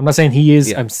him. I'm not saying he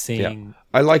is. Yeah, I'm saying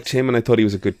I liked him, and I thought he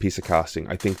was a good piece of casting.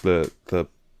 I think the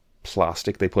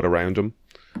plastic they put around him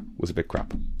was a bit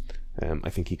crap. I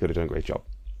think he could have done a great job.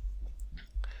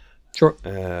 Sure.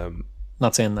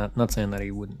 Not saying that. Not saying that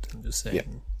he wouldn't. I'm just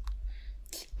saying.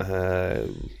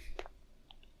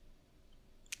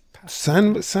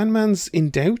 Sandman's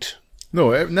in doubt. No,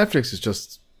 Netflix is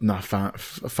just not fan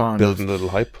Building of a little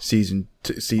hype. season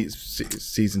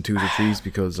 2s or 3s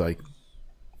because like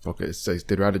fuck it, it's like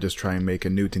they'd rather just try and make a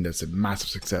new thing that's a massive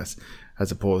success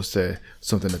as opposed to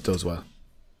something that does well.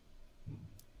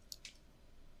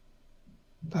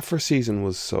 That first season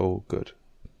was so good.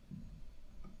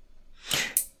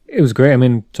 It was great. I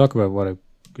mean, talk about what a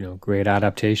great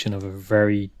adaptation of a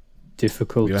very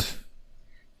difficult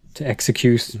to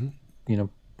execute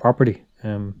property.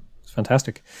 It's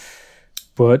fantastic.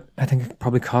 But I think it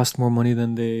probably cost more money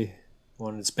than they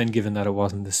wanted to spend, given that it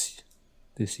wasn't this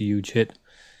huge hit.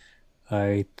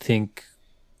 I think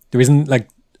the reason,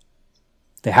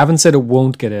 they haven't said it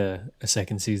won't get a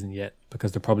second season yet,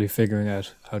 because they're probably figuring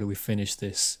out how do we finish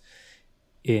this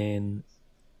in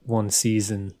one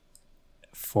season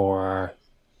for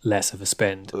less of a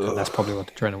spend. And that's probably what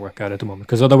they're trying to work out at the moment.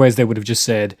 Because otherwise they would have just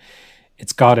said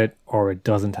it's got it or it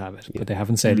doesn't have it. But they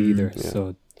haven't said either. Yeah.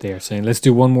 So they are saying, let's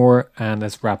do one more and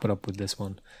let's wrap it up with this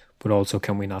one. But also,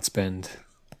 can we not spend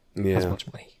as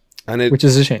much money? And which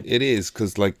is a shame. It is,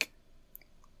 because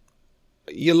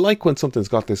you like when something's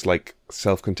got this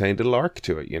self-contained little arc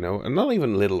to it, and not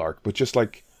even a little arc, but just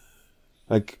like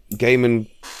Gaiman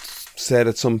said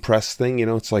at some press thing,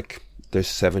 it's like there's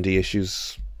 70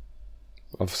 issues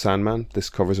of Sandman. This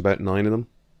covers about 9 of them.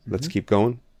 Let's keep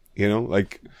going. There's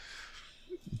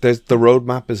the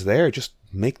roadmap is there. Just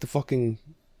make the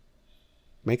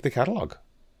catalog.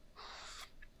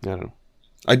 I don't know.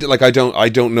 I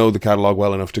don't know the catalog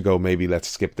well enough to go, maybe let's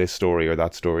skip this story or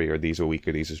that story, or these are weak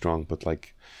or these are strong. But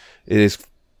it is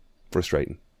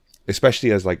frustrating,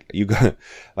 especially as you got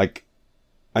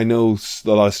I know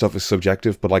a lot of stuff is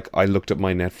subjective, but I looked at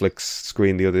my Netflix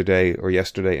screen the other day or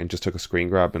yesterday and just took a screen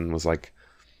grab and was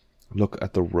look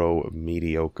at the row of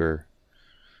mediocre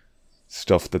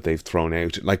stuff that they've thrown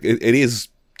out. It is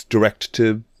direct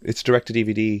to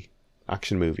DVD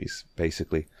action movies,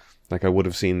 basically. I would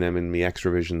have seen them in the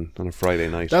Extravision on a Friday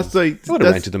night. I would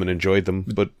have rented them and enjoyed them.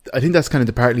 But I think that's kind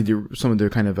of some of their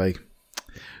kind of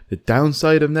the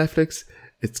downside of Netflix.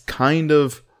 It's kind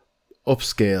of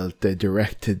upscaled the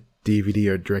direct to DVD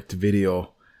or direct to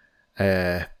video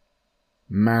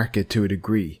market to a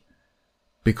degree,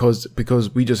 because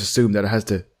we just assume that it has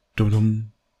to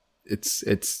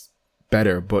it's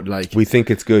better, but we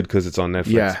think it's good because it's on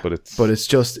Netflix, but it's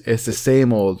the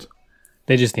same old.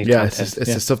 They just need content.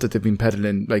 It's the stuff that they've been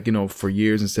peddling for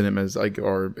years in cinemas,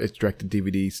 or it's direct to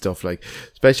DVD stuff,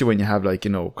 especially when you have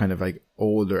kind of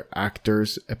older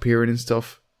actors appearing in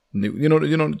stuff new, do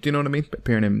you know what I mean,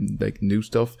 appearing in new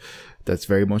stuff that's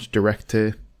very much direct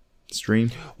to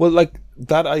stream. Well,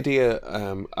 that idea,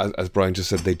 as Brian just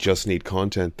said, they just need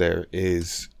content. There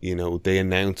is, they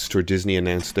announced, or Disney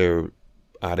announced, they're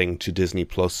adding to Disney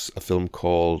Plus a film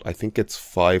called, I think it's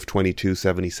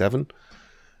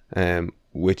 5/22/77,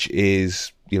 which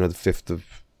is the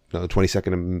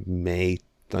 22nd of May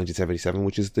 1977,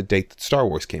 which is the date that Star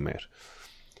Wars came out.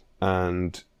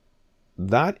 And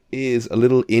that is a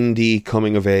little indie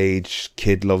coming of age,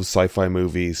 kid loves sci-fi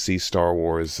movies, sees Star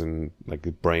Wars and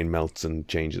brain melts and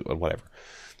changes, whatever.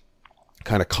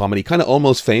 Kind of comedy, kind of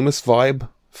Almost Famous vibe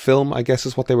film, I guess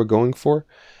is what they were going for.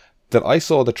 That I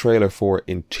saw the trailer for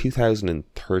in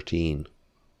 2013.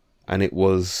 And it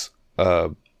was, I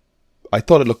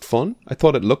thought it looked fun. I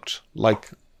thought it looked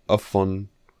like a fun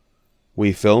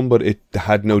we film, but it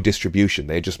had no distribution.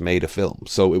 They just made a film.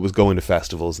 So it was going to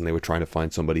festivals and they were trying to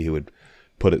find somebody who would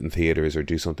put it in theaters or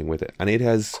do something with it. And it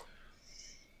has,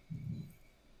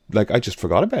 like, I just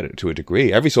forgot about it to a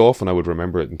degree. Every so often I would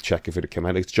remember it and check if it had come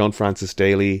out. It's John Francis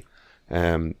Daly.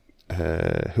 Who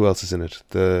else is in it?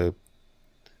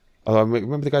 I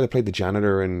remember the guy that played the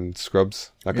janitor in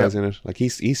Scrubs. That guy's in it. Like,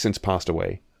 he's since passed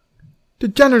away. The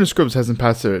janitor in Scrubs hasn't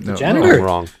passed away. No, janitor? I'm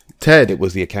wrong. Ted. It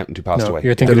was the accountant who passed away.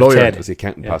 You're thinking The of lawyer. Ted. It was the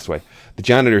accountant who passed away. The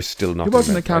janitor's still not. He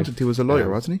wasn't an dead, right? accountant. He was a lawyer,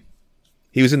 wasn't he?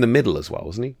 He was in the middle as well,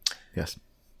 wasn't he? Yes.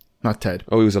 Not Ted.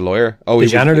 Oh, he was a lawyer. Oh, The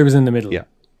janitor was in the middle. Yeah.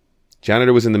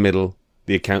 Janitor was in the middle.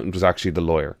 The accountant was actually the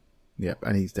lawyer Yeah,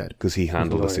 and he's dead. because he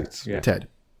handled the lawyer, suits. yeah. Ted.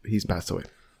 He's passed away.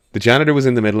 The janitor was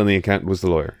in the middle and the accountant was the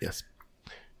lawyer. Yes.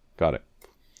 Got it.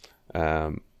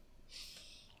 But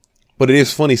it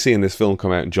is funny seeing this film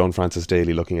come out and John Francis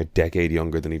Daly looking a decade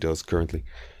younger than he does currently.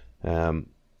 But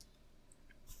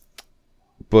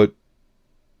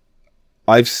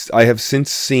I have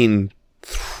since seen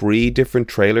 3 different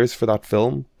trailers for that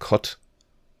film cut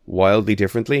wildly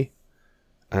differently.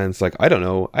 And it's like, I don't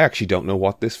know. I actually don't know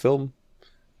what this film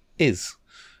is.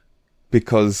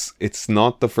 Because it's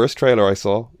not the first trailer I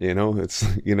saw, it's,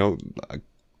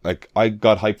 like I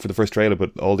got hyped for the first trailer,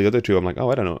 but all the other 2, I'm like,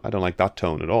 oh, I don't know. I don't like that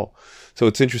tone at all. So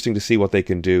it's interesting to see what they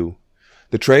can do.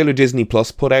 The trailer Disney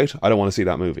Plus put out, I don't want to see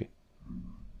that movie.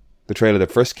 The trailer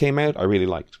that first came out, I really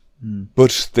liked.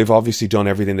 But they've obviously done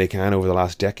everything they can over the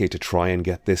last decade to try and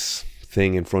get this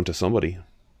thing in front of somebody.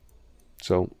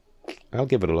 So I'll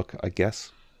give it a look, I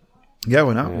guess. Yeah,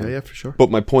 why not? Yeah, for sure.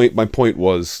 But my point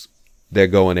was, they're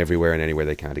going everywhere and anywhere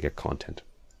they can to get content.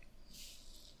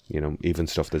 Even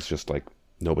stuff that's just like,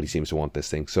 nobody seems to want this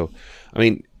thing. So, I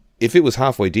mean, if it was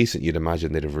halfway decent, you'd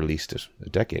imagine they'd have released it a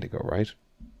decade ago, right?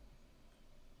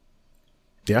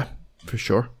 Yeah, for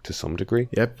sure. To some degree.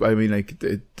 Yep. I mean, like,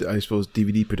 I suppose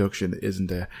DVD production isn't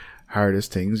the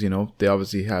hardest things. They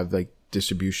obviously have like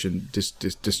distribution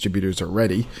distributors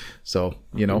already. So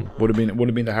would have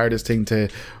been the hardest thing to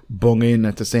bung in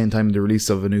at the same time the release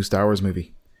of a new Star Wars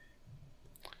movie.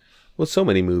 Well, so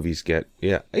many movies get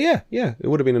yeah. It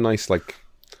would have been a nice, like,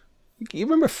 you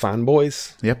remember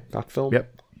Fanboys? Yep. That film?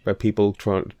 Yep. Where people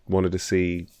wanted to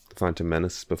see The Phantom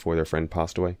Menace before their friend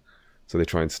passed away. So they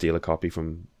try and steal a copy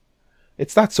from...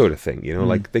 It's that sort of thing,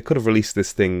 like they could have released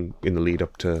this thing in the lead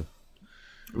up to...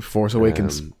 Force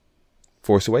Awakens.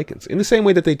 Force Awakens. In the same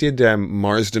way that they did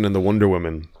Marsden and the Wonder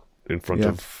Woman in front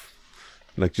of...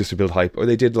 Like, just to build hype. Or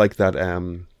they did like that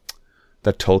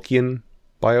Tolkien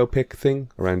biopic thing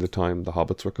around the time the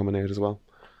Hobbits were coming out as well.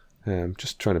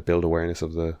 Just trying to build awareness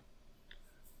of the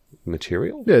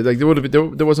material. Yeah, like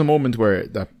there was a moment where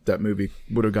that movie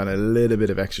would have got a little bit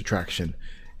of extra traction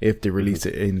if they released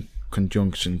it in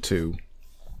conjunction to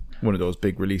one of those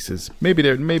big releases. Maybe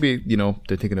they're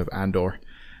thinking of Andor,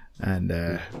 and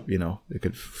it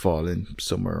could fall in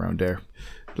somewhere around there.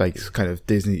 Like, kind of,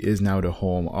 Disney is now the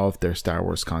home of their Star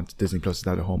Wars content. Disney Plus is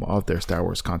now the home of their Star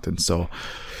Wars content. So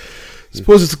I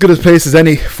suppose it's as good a place as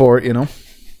any for it,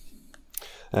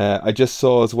 I just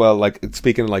saw as well, like,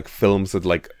 speaking of like films that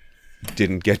like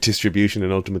didn't get distribution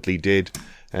and ultimately did,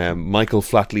 Michael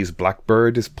Flatley's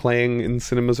Blackbird is playing in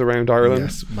cinemas around Ireland.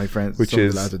 Yes, my friends, which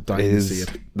is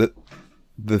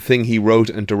the thing he wrote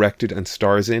and directed and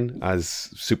stars in as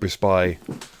Super Spy.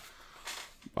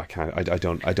 I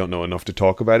don't know enough to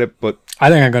talk about it, but I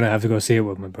think I'm gonna have to go see it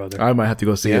with my brother. I might have to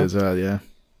go see it as well. Yeah.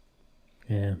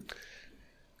 I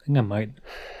think I might.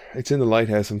 It's in the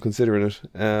Lighthouse. I'm considering it.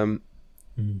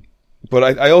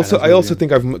 But I also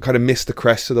think I've kind of missed the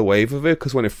crest of the wave of it,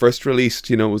 because when it first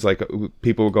released, it was like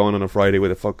people were going on a Friday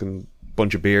with a fucking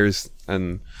bunch of beers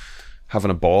and having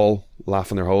a ball,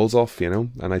 laughing their holes off,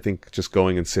 and I think just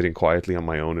going and sitting quietly on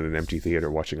my own in an empty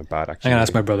theater watching a bad action. I'm gonna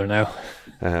ask my brother now.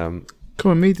 Come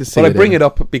with me to see it. But I bring it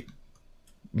up. Come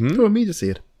with me to see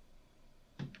it.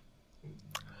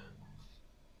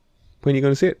 When are you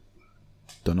going to see it?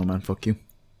 Don't know, man. Fuck you.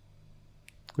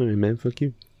 All right, man. Fuck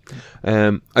you.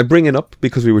 I bring it up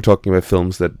because we were talking about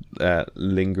films that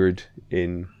lingered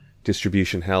in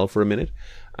distribution hell for a minute,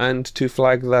 and to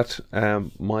flag that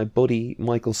my buddy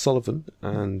Michael Sullivan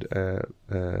and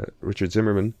Richard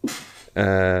Zimmerman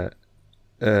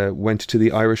went to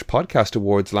the Irish Podcast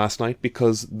Awards last night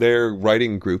because their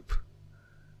writing group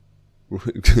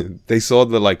they saw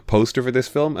the like poster for this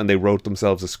film and they wrote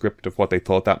themselves a script of what they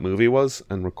thought that movie was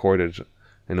and recorded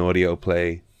an audio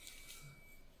play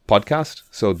podcast.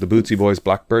 So the Bootsy Boys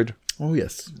Blackbird. Oh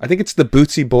yes, I think it's the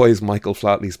Bootsy Boys Michael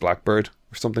Flatley's Blackbird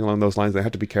or something along those lines. They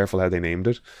had to be careful how they named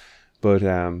it, but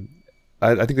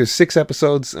I think there's 6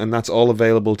 episodes and that's all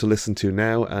available to listen to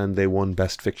now, and they won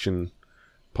Best Fiction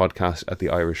podcast at the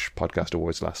Irish Podcast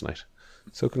Awards last night.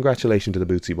 So congratulations to the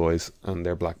Bootsy Boys and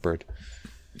their Blackbird.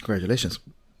 Congratulations.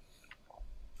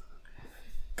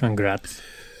 Congrats.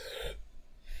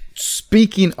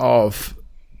 Speaking of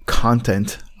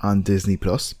content on Disney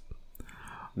Plus,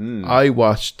 I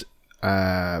watched.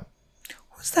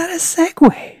 Was that a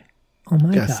segue? Oh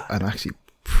my Yes, god! I'm actually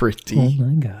pretty. Oh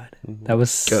my god, that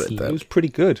was. Good at slick. that. It was pretty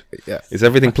good. Yeah. Is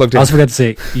everything plugged I in? also forgot to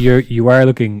say you are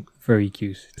looking very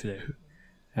cute today,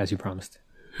 as you promised.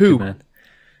 Who? Good man.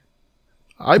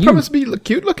 I promised to be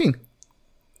cute looking.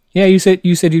 Yeah, you said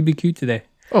you'd be cute today.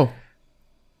 Oh.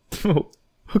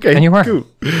 Okay. And you were. Cool.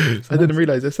 I didn't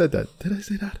realize I said that. Did I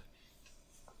say that?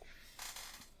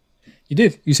 You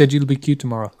did. You said you'll be cute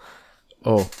tomorrow.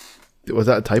 Oh. Was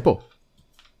that a typo?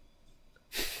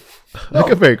 I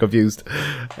got very confused.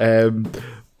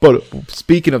 But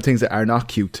speaking of things that are not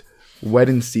cute,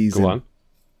 wedding season Go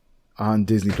on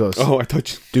Disney Plus. Oh, I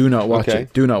thought. Do not watch Okay.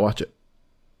 it. Do not watch it.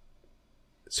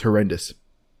 It's horrendous.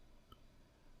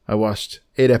 I watched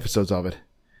 8 episodes of it,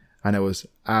 and it was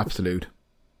absolute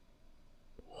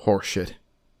horseshit.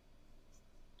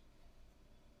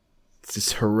 It's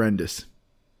just horrendous.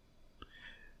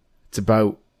 It's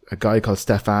about a guy called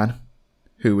Stefan,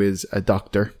 who is a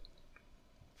doctor,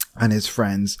 and his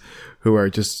friends, who are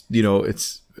just,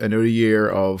 it's another year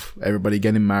of everybody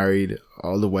getting married,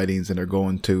 all the weddings, and they're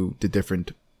going to the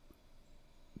different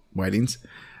weddings,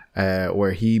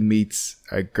 where he meets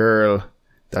a girl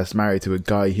that's married to a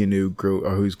guy he knew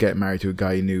who's getting married to a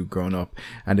guy he knew growing up,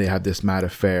 and they have this mad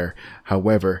affair.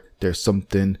 However, there's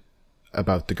something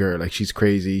about the girl, like she's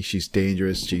crazy, she's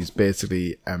dangerous, she's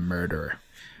basically a murderer.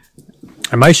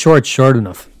 Am I short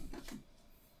enough?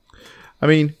 I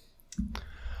mean,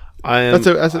 I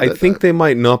think they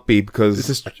might not be,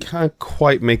 because I can't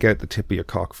quite make out the tip of your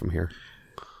cock from here.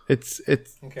 it's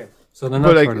Okay. So they're not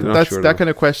but like short enough. Not sure that enough. kind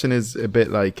of question is a bit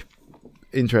like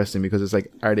interesting, because it's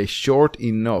like, are they short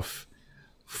enough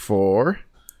for?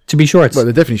 To be shorts. Well,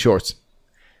 they're definitely shorts,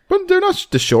 but they're not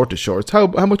the shortest shorts. How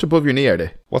much above your knee are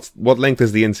they? What length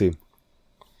is the inseam?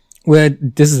 Well,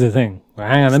 this is the thing. Well,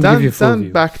 hang on, let me give you a full Stand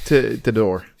view. back to the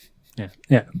door.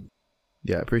 Yeah.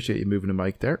 Yeah, I appreciate you moving the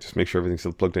mic there. Just make sure everything's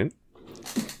still plugged in.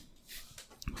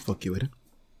 Fuck you with it.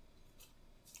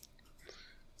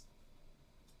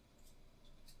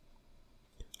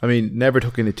 I mean, never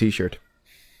took in a t-shirt.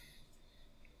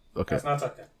 Okay. That's not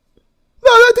like that. No,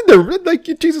 I think they're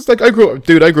like, Jesus. Like, I grew up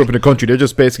in the country. They're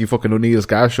just basically fucking O'Neill's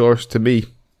gas shorts to me.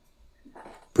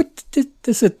 But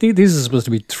these are supposed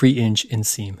to be 3-inch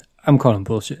inseam. I'm calling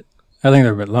bullshit. I think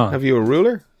they're a bit long. Have you a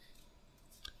ruler?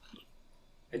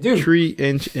 I do.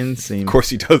 3-inch inseam. Of course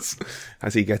he does,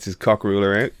 as he gets his cock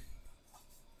ruler out.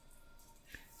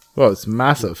 Well, it's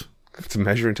massive. It's a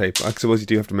measuring tape. I suppose you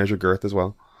do have to measure girth as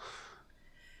well.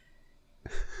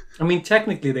 I mean,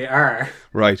 technically they are.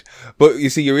 Right, but you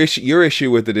see, your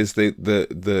issue with it is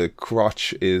the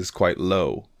crotch is quite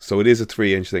low, so it is a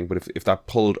 3-inch thing. But if that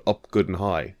pulled up good and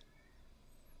high,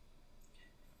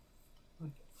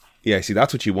 yeah, see,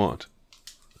 that's what you want.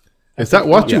 Is that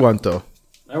what you want, though?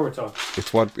 Now we're talking.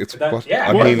 It's what yeah,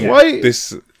 I why- mean. why-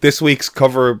 This week's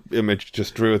cover image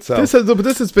just drew itself.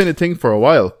 This has been a thing for a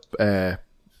while.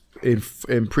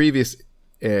 In previous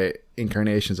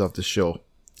incarnations of the show.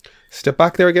 Step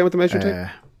back there again with the measuring tape.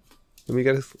 Let me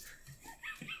get it.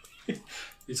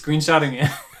 You're screenshotting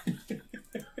it.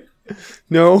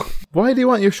 No. Why do you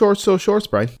want your shorts so short,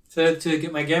 Brian? to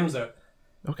get my games out.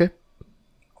 Okay.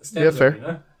 The stems fair. out, you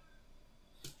know?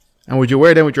 And would you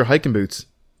wear them with your hiking boots?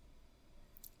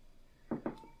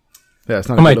 Yeah, it's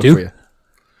not I a might good do. look for you.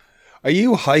 Are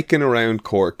you hiking around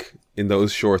Cork in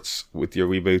those shorts with your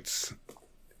wee boots,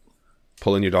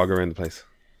 pulling your dog around the place?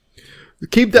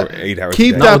 Keep For 8 hours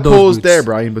keep a day. Not that with those pose boots. there,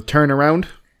 Brian, but turn around.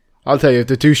 I'll tell you if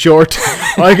they're too short.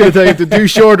 I'm going to tell you if they're too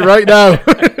short right now.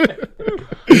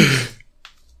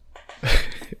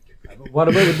 What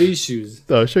about with these shoes?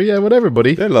 Oh, sure, yeah, whatever,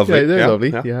 buddy. They're lovely. Yeah, they're Yeah, lovely.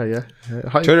 yeah.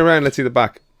 Yeah. Turn around, let's see the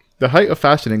back. The height of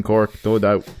fashion in Cork, no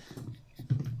doubt.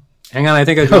 Hang on, I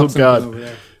think I Oh, dropped something God. over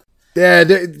there.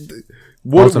 Yeah,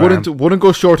 Also an wouldn't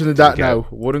go shorter than that Okay. now.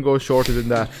 Wouldn't go shorter than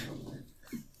that.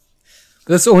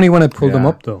 That's only when I pulled them Yeah.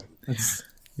 up, though. That's,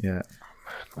 Yeah,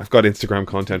 I've got Instagram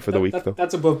content for the week, though.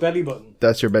 that's above belly button.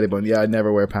 that's your belly button. Yeah, I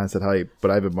never wear pants that high,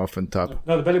 but I have a muffin top.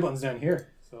 No, the belly button's down here.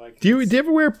 So like, Do you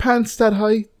ever wear pants that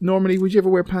high? Normally, would you ever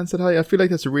wear pants that high? I feel like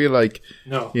that's a real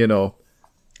no.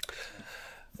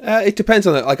 It depends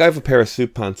on it. Like, I have a pair of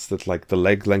suit pants that, like, the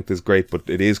leg length is great, but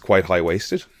it is quite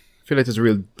high-waisted. I feel like there's a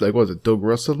real, what was it, Doug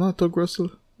Russell? Not Doug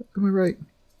Russell. Am I right?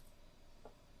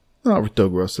 Not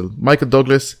Doug Russell. Michael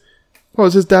Douglas. What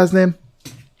was his dad's name?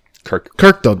 Kirk.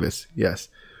 Kirk Douglas. Yes.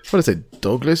 What did I say?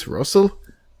 Douglas Russell?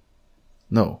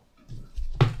 No.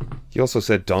 You also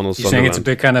said Donald You're saying Sutherland. it's a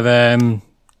bit kind of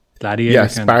gladiator. Yeah,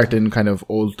 kind of- Spartan, kind of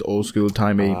old school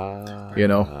timey, you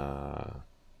know.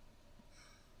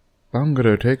 I'm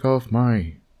gonna take off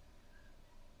my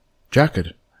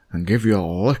jacket and give you a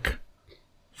lick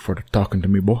for the talking to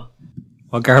me, boy.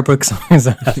 What Garbrick song is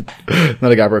that?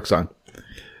 Not a Gabrick song.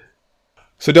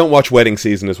 So don't watch Wedding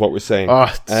Season is what we're saying. Oh,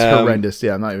 it's horrendous.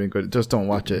 Yeah, I'm not even good. Just don't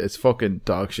watch it. It's fucking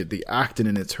dog shit. The acting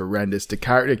in it's horrendous. The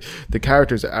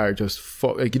characters are just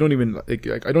like you don't even like.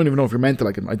 I don't even know if you're meant to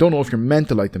like them. I don't know if you're meant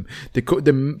to like them.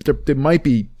 They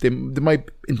might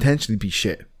intentionally be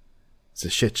shit. It's a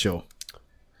shit show.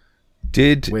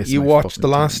 Did Waste you my watch fucking the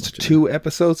time last watching 2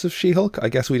 episodes of She-Hulk? I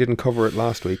guess we didn't cover it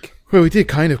last week. Well, we did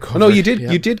kind of cover. Oh, no, you it, did.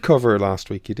 yeah. You did cover it last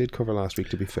week. You did cover last week,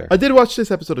 to be fair. I did watch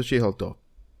this episode of She-Hulk though.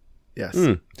 Yes.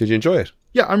 Did you enjoy it?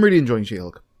 Yeah, I'm really enjoying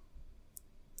She-Hulk.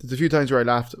 There's a few times where I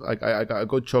laughed. Like I got a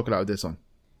good chuckle out of this one.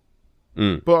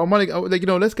 But I want to, like,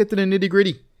 let's get to the nitty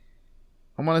gritty.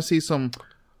 I want to see some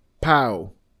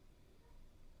pow.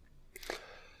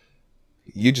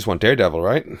 You just want Daredevil,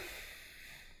 right?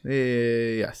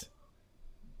 Yes.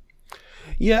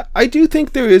 Yeah, I do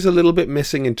think there is a little bit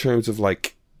missing in terms of,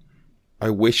 like, I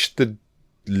wish the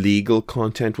legal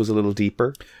content was a little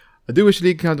deeper. I do wish the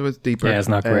league content was deeper. Yeah, it's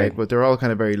not great. But they're all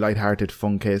kind of very light-hearted,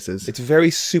 fun cases. It's a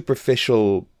very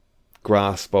superficial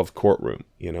grasp of courtroom,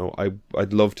 you know.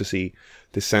 I'd love to see,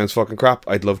 this sounds fucking crap,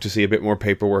 I'd love to see a bit more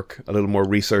paperwork, a little more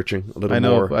researching, a little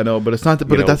more. I know, but it's not.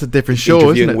 But know, that's a different show,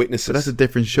 interviewing isn't it? witnesses. But that's a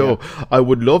different show. Yeah. I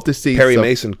would love to see Perry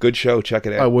Mason, good show, check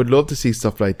it out. I would love to see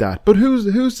stuff like that. But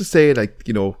who's to say, like,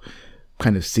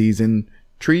 kind of season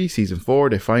 3, season 4,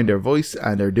 they find their voice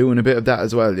and they're doing a bit of that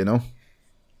as well,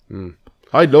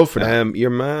 I'd love for that. Your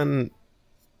man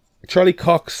Charlie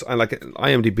Cox, I like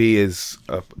IMDb is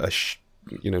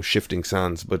shifting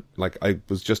sands, but like I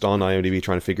was just on IMDb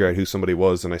trying to figure out who somebody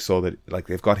was, and I saw that like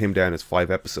they've got him down as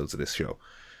 5 episodes of this show.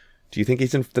 Do you think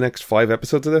he's in the next 5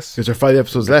 episodes of this? Because there are 5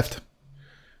 episodes left.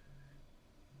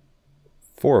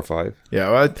 4 or 5.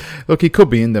 Yeah, well, look, he could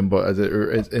be in them, but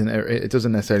it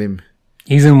doesn't necessarily.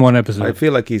 He's in one episode. I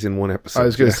feel like he's in 1 episode. I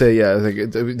was going to say, yeah,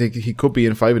 like, he could be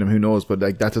in 5 of them. Who knows? But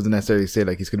like that doesn't necessarily say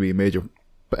like he's going to be a major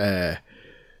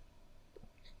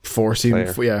force in,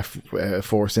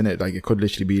 force in it. Like it could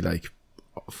literally be like,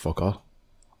 fuck all.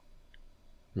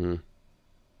 But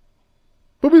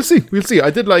we'll see. We'll see. I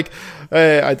did like,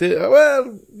 the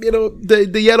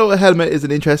yellow helmet is an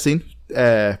interesting.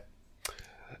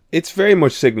 It's very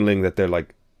much signaling that they're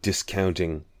like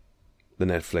discounting the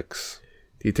Netflix.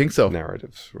 Do you think so?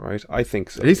 Narratives, right? I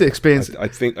think so. At least it explains. I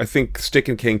think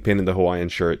sticking Kingpin in the Hawaiian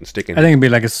shirt and sticking. I think it'd be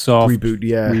like a soft reboot.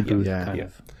 Yeah, reboot yeah. kind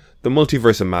of. The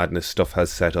Multiverse of Madness stuff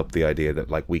has set up the idea that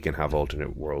like we can have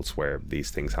alternate worlds where these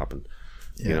things happen.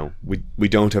 Yeah. You know, we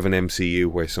don't have an MCU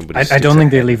where somebody. I don't think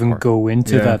they'll even go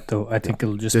into that though. I think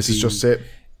it'll just. This is just it.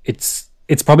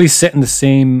 It's probably set in the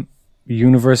same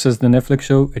universe as the Netflix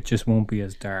show. It just won't be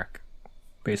as dark,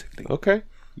 basically. Okay.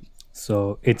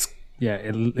 So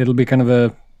it'll be kind of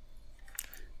a.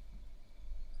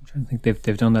 I'm trying to think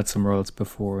they've done that somewhere else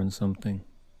before in something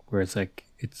where it's like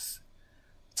it's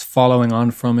following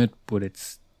on from it, but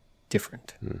it's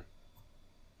different,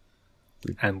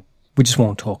 and we just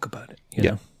won't talk about it. You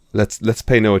know? Let's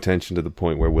pay no attention to the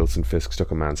point where Wilson Fisk stuck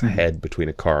a man's head between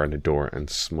a car and a door and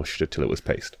smushed it till it was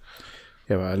paste.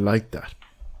 Yeah, well, I like that.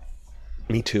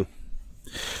 Me too.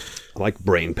 I like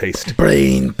brain paste.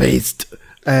 Brain paste.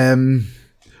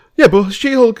 Yeah, but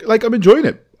She-Hulk, like, I'm enjoying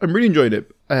it. I'm really enjoying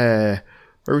it. I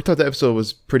thought the episode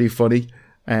was pretty funny.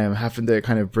 Having to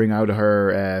kind of bring out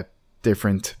her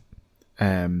different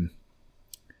Tinder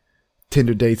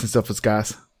dates and stuff with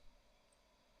gas.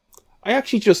 I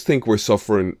actually just think we're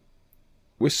suffering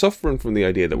from the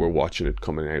idea that we're watching it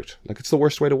coming out. Like, it's the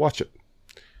worst way to watch it.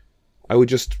 I would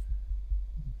just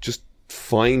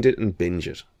find it and binge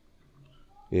it.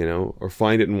 You know, or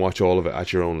find it and watch all of it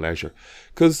at your own leisure.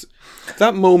 Because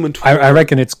that moment... I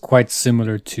reckon it's quite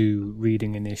similar to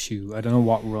reading an issue. I don't know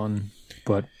what run,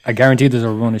 but I guarantee there's a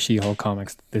run of She-Hulk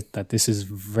comics that this is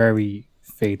very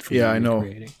faithfully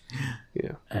creating.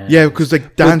 Yeah. Yeah, because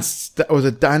like was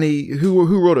it Danny...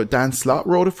 Who wrote it? Dan Slott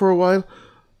wrote it for a while?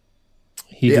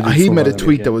 He made a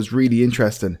tweet that was really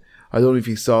interesting. I don't know if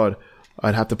you saw it.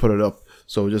 I'd have to put it up.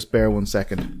 So just bear 1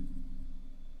 second.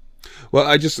 Well,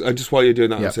 I just while you're doing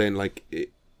that, I'm saying like,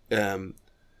 the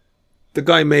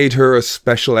guy made her a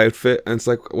special outfit, and it's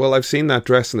like, well, I've seen that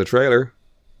dress in the trailer.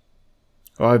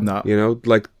 Oh, I've not. You know,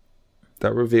 like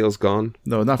that reveal's gone.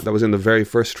 No, not. That was in the very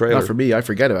first trailer. Not for me. I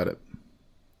forget about it.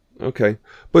 Okay.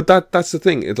 But that's the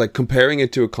thing. It's like comparing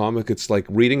it to a comic, it's like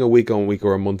reading a week-on-week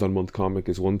or a month-on-month comic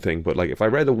is one thing. But like if I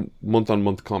read a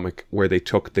month-on-month comic where they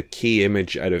took the key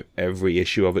image out of every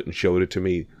issue of it and showed it to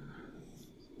me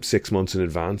 6 months in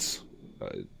advance,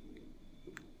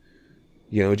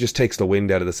 it just takes the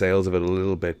wind out of the sails of it a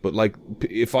little bit. But like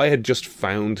if I had just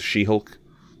found She-Hulk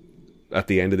at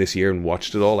the end of this year and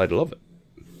watched it all, I'd love it.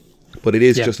 But it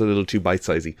is just a little too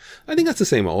bite-sizey. I think that's the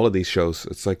same with all of these shows.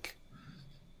 It's like,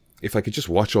 if I could just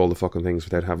watch all the fucking things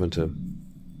without having to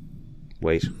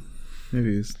wait.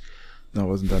 Maybe that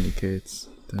wasn't Danny Cates.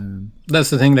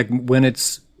 That's the thing. Like when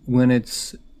it's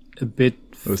a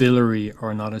bit fillery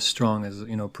or not as strong as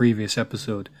previous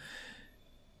episode,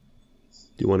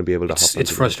 you want to be able to hop it's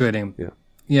frustrating.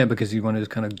 Yeah, because you want to just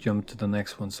kind of jump to the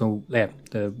next one. So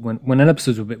when an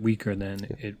episode's a bit weaker, then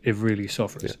it really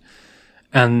suffers. Yeah.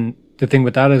 And the thing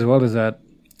with that as well is that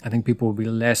I think people will be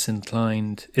less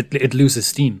inclined. It loses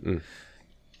steam.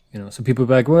 So people will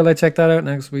be like, well, I check that out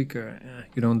next week, or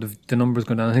the numbers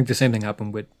go down. I think the same thing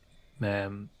happened with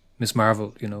Miss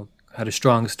Marvel. Had a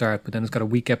strong start, but then it's got a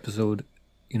weak episode.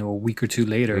 A week or two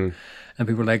later, and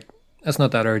people are like, that's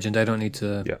not that urgent. I don't need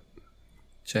to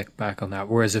check back on that.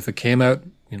 Whereas if it came out,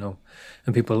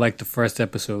 and people like the first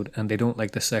episode and they don't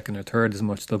like the second or third as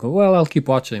much, they'll go, well, I'll keep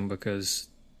watching because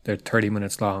they're 30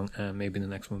 minutes long, and maybe the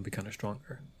next one will be kind of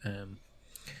stronger.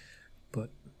 But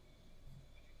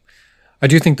I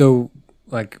do think, though,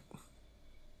 like,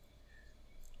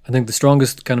 I think the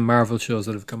strongest kind of Marvel shows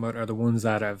that have come out are the ones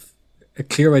that have a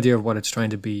clear idea of what it's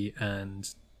trying to be,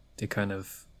 and they kind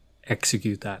of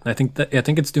execute that. And I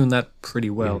think it's doing that pretty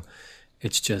well.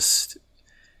 It's just,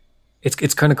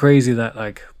 it's kind of crazy that,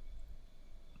 like,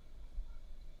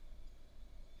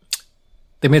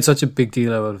 they made such a big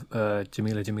deal out of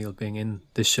Jamila Jamil being in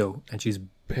this show, and she's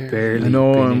barely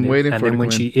been in it. And then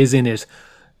when she is in it,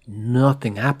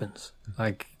 nothing happens.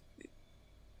 Like,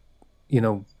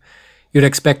 you'd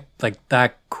expect like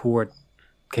that court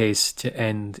case to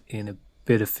end in a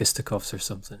bit of fisticuffs or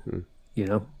something,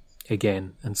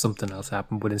 again, and something else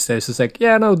happened. But instead, it's just like,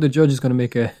 the judge is going to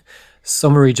make a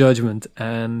summary judgment,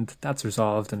 and that's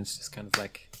resolved, and it's just kind of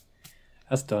like,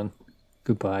 that's done.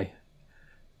 Goodbye.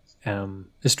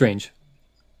 It's strange.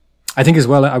 I think as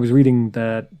well, I was reading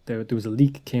that there was a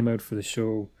leak came out for the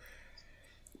show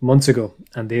months ago,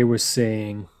 and they were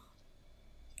saying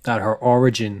that her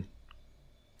origin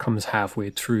comes halfway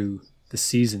through the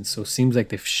season, so it seems like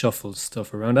they've shuffled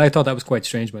stuff around. I thought that was quite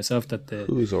strange myself, that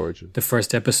whose origin? The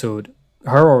first episode,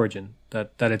 her origin,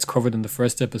 that it's covered in the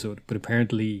first episode, but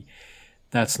apparently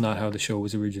that's not how the show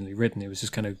was originally written. It was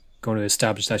just kind of going to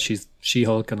establish that she's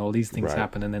She-Hulk and all these things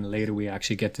happen, and then later we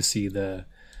actually get to see the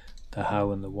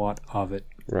how and the what of it.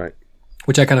 Right.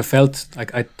 Which I kind of felt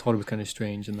like, I thought it was kind of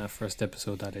strange in that first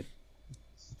episode that it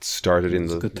started in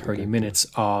the good 30 minutes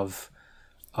of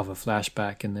a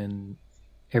flashback, and then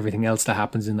everything else that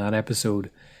happens in that episode.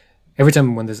 Every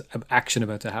time when there's action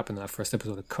about to happen in that first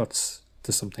episode, it cuts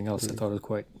to something else. I thought it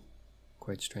was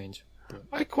quite strange.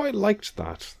 I quite liked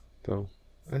that, though.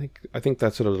 I think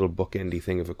that sort of little bookendy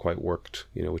thing of it quite worked,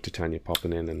 with Titania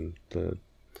popping in and the.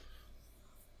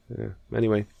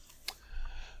 Anyway,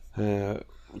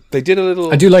 they did a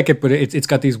little. I do like it, but it's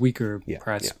got these weaker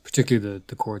parts, particularly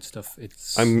the chord stuff.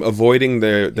 I'm avoiding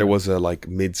there was a like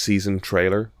mid-season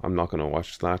trailer. I'm not going to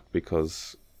watch that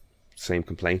because same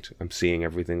complaint. I'm seeing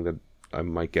everything that I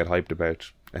might get hyped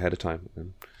about ahead of time.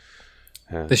 And,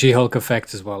 the She-Hulk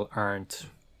effects as well aren't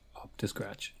up to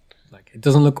scratch. Like, it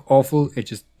doesn't look awful. It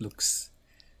just looks.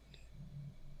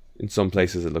 In some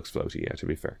places, it looks floaty. Yeah, to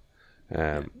be fair,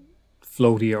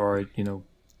 floaty, or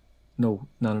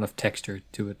not enough texture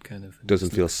to it. Kind of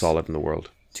doesn't feel solid in the world.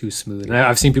 Too smooth. And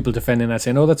I've seen people defending that,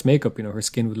 saying, "Oh, that's makeup. Her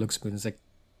skin would look smooth." It's like,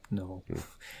 no,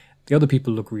 the other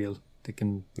people look real. They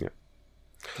can. Yeah.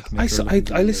 I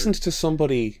listened to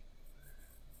somebody.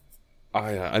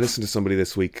 I listened to somebody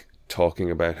this week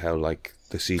talking about how like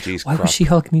the CG's crap. Why would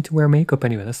She-Hulk need to wear makeup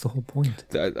anyway? That's the whole point.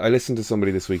 I listened to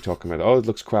somebody this week talking about, it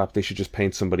looks crap, they should just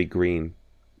paint somebody green.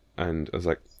 And I was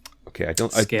like, okay, I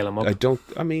don't scale them up. That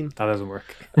doesn't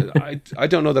work. I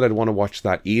don't know that I'd want to watch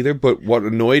that either. But what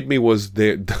annoyed me was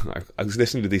I was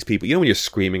listening to these people. When you're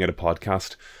screaming at a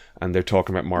podcast and they're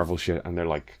talking about Marvel shit and they're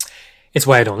like, it's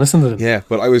why I don't listen to them. Yeah,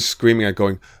 but I was screaming at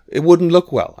going, it wouldn't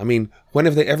look well. I mean, when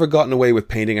have they ever gotten away with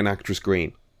painting an actress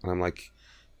green? And I'm like,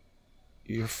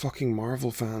 you're fucking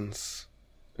Marvel fans,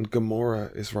 and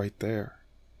Gamora is right there.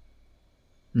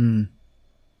 I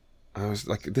was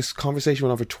like, this conversation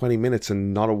went on for 20 minutes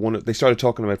and not a one. They started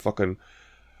talking about fucking,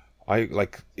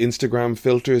 Instagram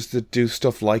filters that do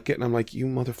stuff like it, and I'm like, you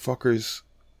motherfuckers,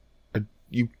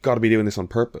 you got to be doing this on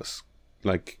purpose.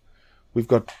 Like, We've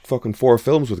got fucking 4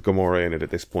 films with Gamora in it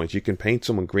at this point. You can paint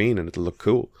someone green and it'll look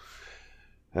cool.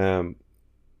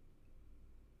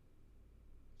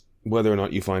 Whether or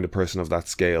not you find a person of that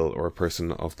scale or a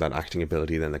person of that acting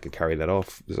ability then that can carry that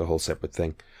off is a whole separate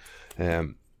thing. I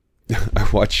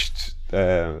watched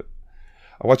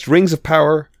Rings of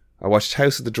Power. I watched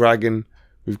House of the Dragon.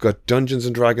 We've got Dungeons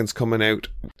and Dragons coming out.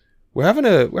 We're having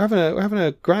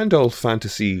a grand old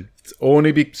fantasy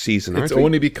season. It's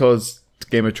only because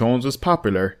Game of Thrones was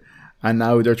popular, and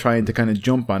now they're trying to kind of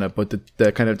jump on it. But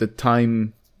the kind of the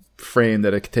time frame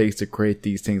that it takes to create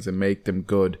these things and make them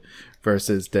good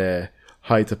versus the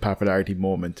height of popularity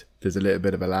moment, there's a little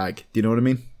bit of a lag. Do you know what I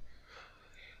mean?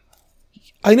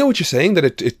 I know what you're saying,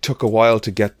 that it took a while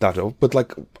to get that up, but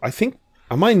like, I think,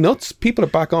 am I nuts? People are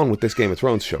back on with this Game of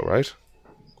Thrones show, right?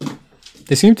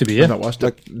 They seem to be, yeah. I've not watched it.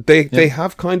 Like, they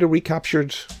have kind of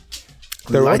recaptured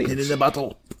their Lightning audience. in the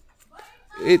battle.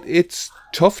 It's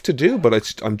tough to do,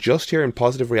 but I'm just hearing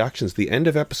positive reactions. The end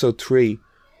of episode 3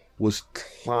 was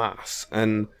class,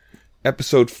 and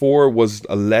episode 4 was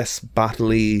a less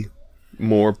battle-y,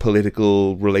 more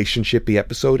political, relationship-y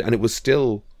episode, and it was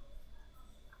still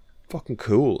fucking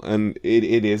cool. And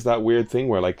it is that weird thing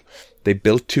where, like, they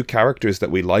built 2 characters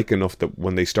that we like enough that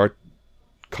when they start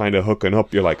kind of hooking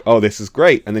up, you're like, oh, this is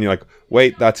great, and then you're like,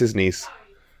 wait, that's his niece.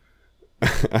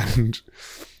 And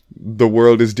the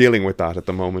world is dealing with that at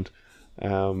the moment.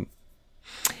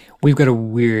 We've got a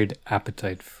weird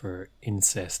appetite for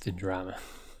incest in drama,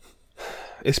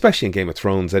 especially in Game of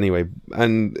Thrones anyway,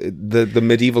 and the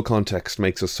medieval context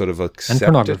makes us sort of accept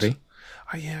and pornography. It.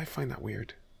 Oh, yeah, I find that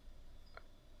weird.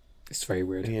 It's very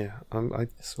weird. Yeah,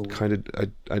 So kind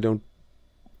of I don't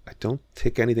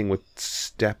tick anything with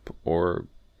step or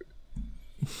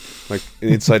like an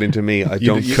insight into me. I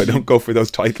don't go for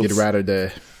those titles. You'd rather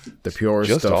the pure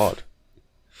just stuff. Odd.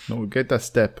 No, get that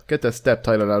step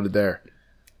title out of there.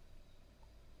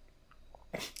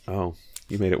 Oh,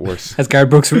 you made it worse. Has Garth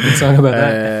Brooks written a song about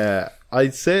that?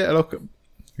 I'd say, look,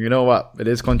 you know what? It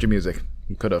is country music.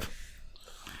 He could have.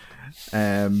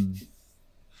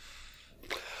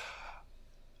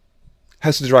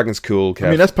 House of the Dragon's cool, Kev. I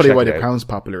mean, that's probably Check why it The out. Crown's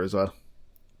popular as well.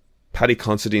 Paddy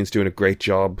Considine's doing a great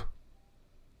job.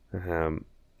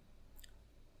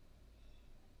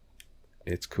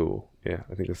 It's cool. Yeah,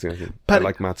 I think that's the only thing. I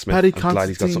like Matt Smith. I'm glad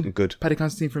he's got something good. Paddy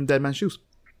Considine from Dead Man's Shoes.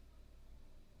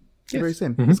 Yes. Very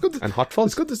same. Mm-hmm. It's good. And Hot Fuzz.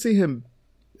 It's good to see him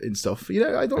in stuff. You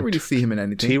know, I don't really see him in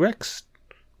anything. T-Rex?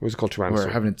 Or is it called Tyrannosaur? We're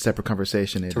having a separate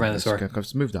conversation. Tyrannosaur.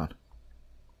 I've moved on.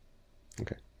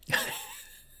 Okay.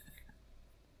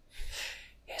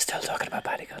 You're still talking about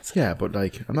Paddy Considine. Yeah, but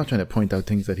like, I'm not trying to point out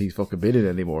things that he's fucking been in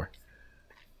anymore.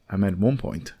 I meant one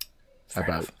point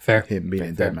about Fair. him being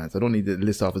in Dead Man's. I don't need to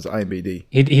list off his IMDb.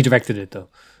 He directed it though.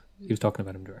 He was talking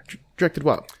about him directing. Directed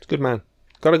what? It's a good man.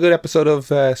 Got a good episode of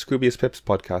Scroobius Pip's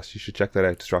podcast. You should check that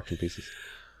out, Distraction Pieces.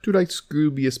 Do you like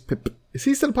Scroobius Pip? Is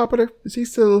he still popular? Is he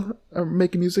still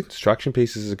making music? Distraction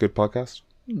Pieces is a good podcast.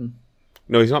 No,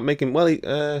 he's not making... Well,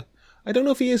 I don't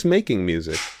know if he is making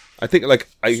music. I think, like,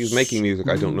 he's making music.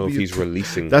 I don't know if he's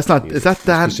releasing That's not... music. Is that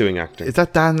Dan... He's pursuing acting. Is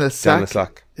that Dan Lesac? Dan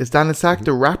Lesac. Is Dan Lesac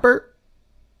the rapper?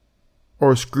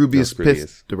 Or Scroobius No,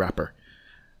 Scroobius. Pip the rapper?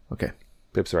 Okay.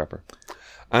 Pip's a rapper.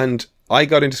 And I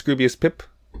got into Scroobius Pip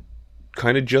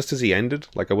kind of just as he ended.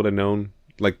 Like, I would have known,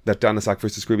 like, that Dan Lesac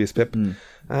versus Scroobius Pip.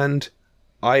 And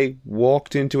I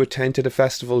walked into a tent at a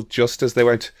festival just as they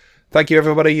went, thank you,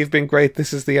 everybody, you've been great,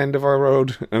 this is the end of our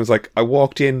road. And I was like, I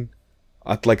walked in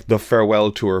at, like, the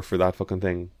farewell tour for that fucking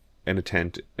thing in a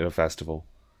tent at a festival.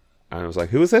 And I was like,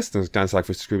 who is this? And it was Dan Lesac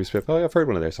versus Scroobius Pip. Oh, I've heard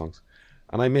one of their songs.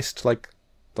 And I missed, like,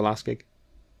 the last gig.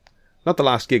 Not the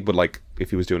last gig, but, like, if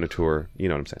he was doing a tour, you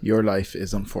know what I'm saying. Your life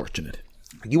is unfortunate.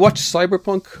 You watched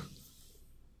Cyberpunk,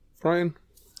 Brian?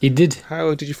 He did.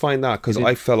 How did you find that? Because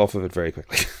I fell off of it very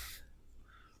quickly.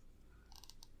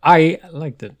 I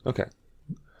liked it. Okay.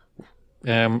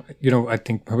 I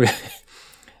think probably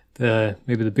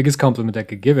maybe the biggest compliment I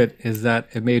could give it is that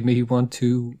it made me want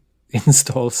to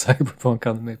install Cyberpunk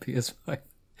on my PS5.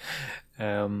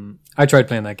 I tried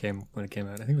playing that game when it came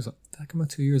out. I think that came out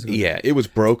 2 years ago. Yeah, it was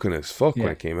broken as fuck when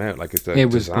it came out. Like, it's a It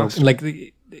was disaster. broken.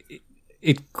 Like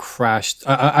it crashed.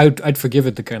 I'd forgive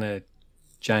it the kind of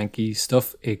janky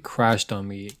stuff. It crashed on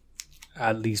me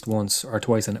at least once or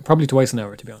twice, and probably twice an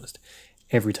hour, to be honest,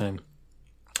 every time.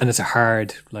 And it's a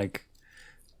hard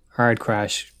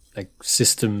crash. Like,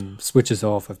 system switches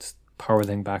off, I have to power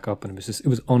thing back up, and it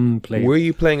was unplayable. Were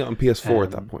you playing it on PS4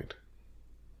 at that point?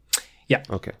 Yeah.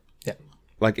 Okay. Yeah.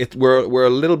 Like, we're a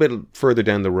little bit further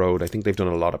down the road. I think they've done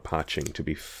a lot of patching, to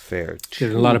be fair.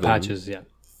 There's a lot of patches, yeah.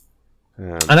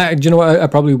 Um, And I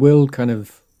probably will kind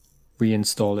of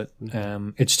reinstall it.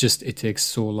 It's just it takes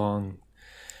so long.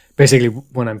 Basically,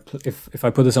 when if I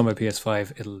put this on my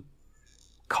PS5, it'll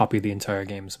copy the entire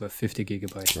game. It's about 50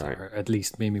 gigabytes, Right. or at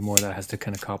least maybe more. That has to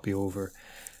kind of copy over,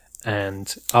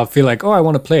 and I'll feel like, oh, I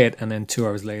want to play it, and then 2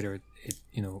 hours later, it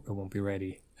won't be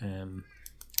ready.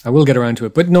 I will get around to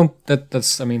it, but no,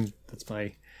 that's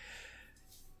my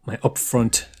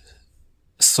upfront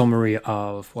summary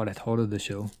of what I thought of the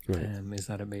show. Right. Is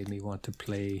that it made me want to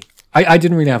play. I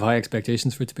didn't really have high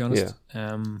expectations for it, to be honest.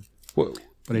 Well,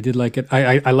 But I did like it.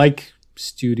 I like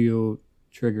Studio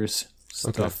Trigger's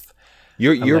stuff.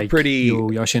 you're like pretty. Yo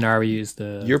Yoshinari is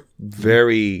the. You're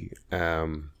very. I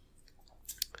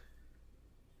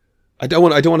don't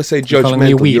want to say calling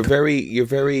me a judgmental.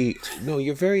 weeb.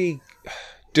 You're very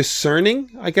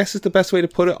discerning, I guess is the best way to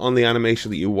put it, on the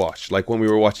animation that you watch. Like when we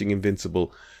were watching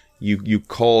Invincible, you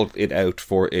called it out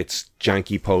for its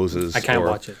janky poses. I can't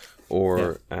watch it.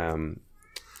 Or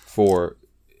for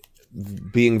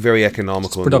being very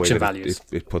economical it's production in the way that values.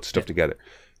 it puts stuff together.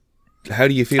 How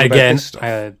do you feel about Again, this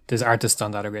stuff? there's artists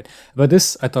on that are great. But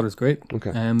this, I thought it was great.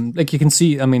 Okay. Like you can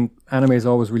see, I mean, anime is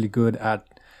always really good at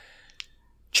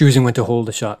choosing when to hold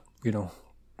the shot.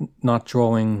 Not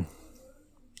drawing.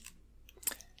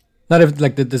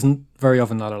 There's very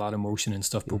often not a lot of motion and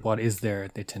stuff, but what is there,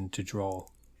 they tend to draw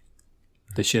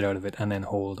the shit out of it and then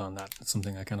hold on that. That's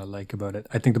something I kind of like about it.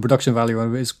 I think the production value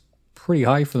of it is pretty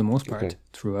high for the most part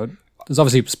throughout. There's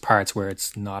obviously parts where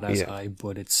it's not as high,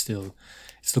 but it's still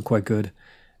quite good.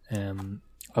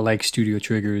 I like Studio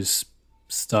Trigger's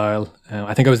style.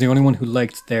 I think I was the only one who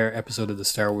liked their episode of the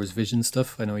Star Wars Vision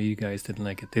stuff. I know you guys didn't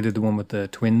like it. They did the one with the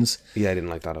twins. Yeah, I didn't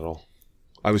like that at all.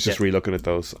 I was just re-looking at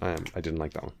those. I didn't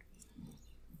like that one.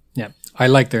 Yeah, I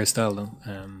like their style though.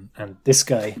 And this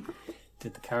guy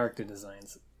did the character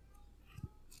designs.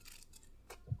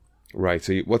 Right.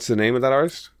 So, what's the name of that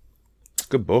artist? It's a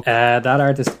good book. That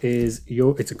artist is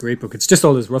It's a great book. It's just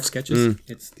all his rough sketches.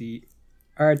 It's the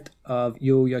art of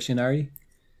Yo Yoshinari,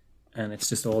 and it's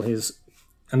just all his.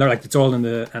 And they're it's all in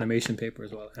the animation paper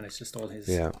as well, and it's just all his.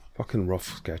 Yeah, fucking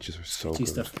rough sketches are so good.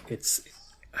 Stuff. It's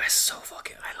so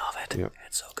fucking. I love it. Yeah.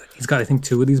 It's so good. He's got, I think,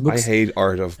 2 of these books. I hate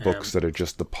art of books that are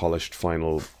just the polished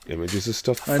final images of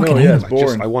stuff. I know, yeah, it's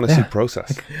boring. I want to see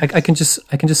process. I can just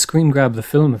screen grab the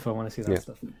film if I want to see that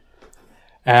stuff.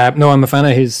 No, I'm a fan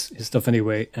of his stuff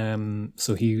anyway.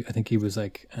 So I think he was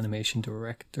like animation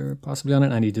director possibly on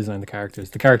it, and he designed the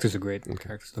characters. The characters are great. The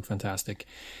characters look fantastic.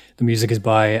 The music is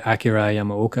by Akira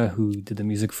Yamaoka, who did the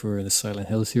music for the Silent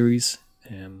Hill series.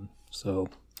 So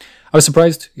I was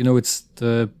surprised. It's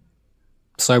the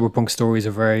cyberpunk stories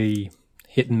are very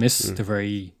hit and miss.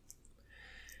 They're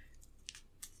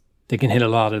they can hit a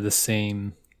lot of the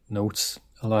same notes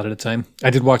a lot of the time. I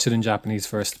did watch it in Japanese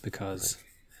first because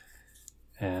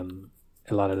a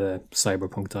lot of the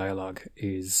cyberpunk dialogue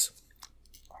is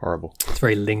horrible. It's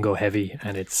very lingo heavy,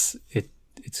 and it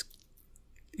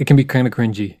can be kind of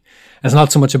cringy. And it's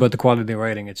not so much about the quality of the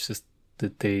writing; it's just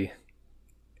that they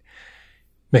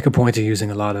make a point of using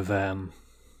a lot of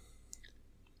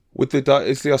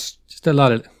just a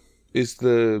lot of there's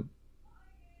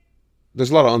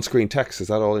a lot of on-screen text. Is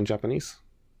that all in Japanese?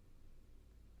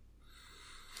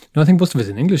 No, I think most of it's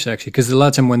in English actually, because a lot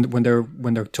of time when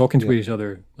they're talking to each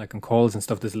other, like on calls and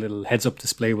stuff, this little heads-up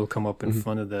display will come up in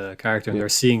front of the character, and they're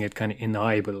seeing it kind of in the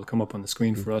eye, but it'll come up on the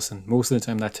screen for us. And most of the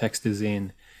time, that text is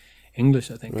in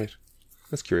English, I think. Right,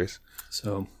 that's curious.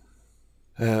 So,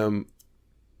 I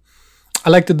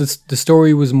liked that the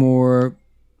story was more.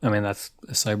 I mean, that's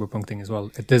a cyberpunk thing as well.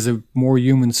 There's a more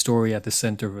human story at the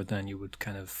center of it than you would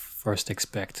kind of first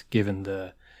expect, given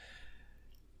the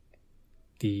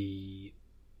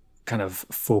kind of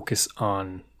focus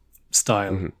on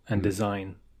style and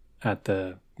design at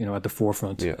the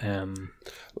forefront. Yeah.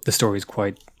 The story is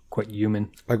quite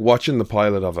human. Like watching the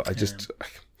pilot of it, I just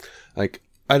I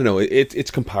don't know.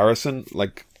 It's comparison.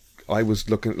 Like I was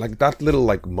looking like that little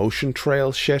like motion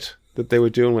trail shit that they were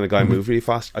doing when a guy moved really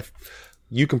fast.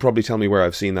 You can probably tell me where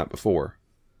I've seen that before.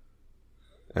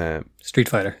 Street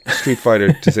Fighter,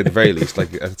 to say the very least.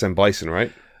 Like it's in Bison,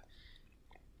 right?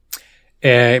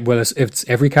 Well, it's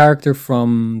every character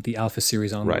from the Alpha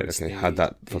series on. Right. Okay. Had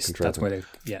that fucking trail. That's why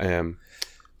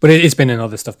but it's been in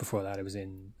other stuff before that. It was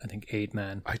in, I think,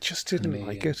 8-Man. I just didn't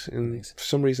like it. And for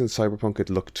some reason, Cyberpunk, it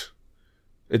looked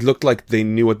like they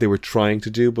knew what they were trying to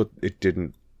do, but it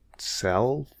didn't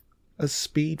sell as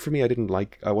speed for me. I didn't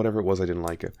like whatever it was. I didn't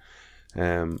like it.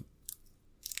 I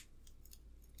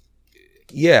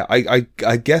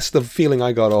guess the feeling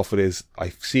I got off it is I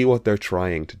see what they're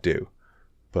trying to do,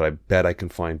 but I bet I can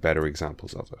find better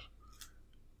examples of it.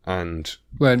 And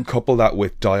couple that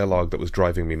with dialogue that was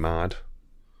driving me mad.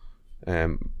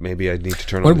 Maybe I need to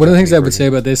turn on. One of the things I would say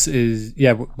about this is,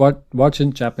 watch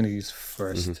in Japanese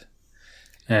first.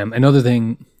 Another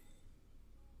thing,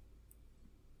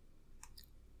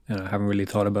 I haven't really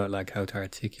thought about like how to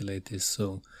articulate this,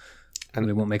 so I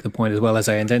really won't make the point as well as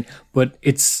I intend. But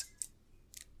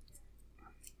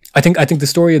I think the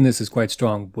story in this is quite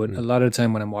strong. But a lot of the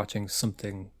time when I'm watching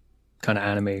something kind of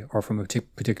anime or from a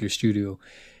particular studio,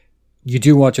 you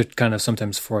do watch it kind of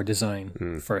sometimes for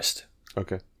design first.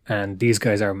 Okay. And these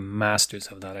guys are masters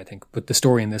of that, I think. But the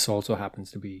story in this also happens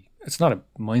to be, it's not a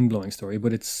mind-blowing story,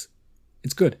 but it's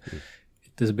good.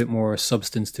 There's a bit more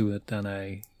substance to it than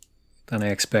I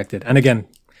expected. And again,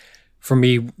 for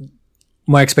me,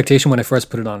 my expectation when I first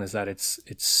put it on is that it's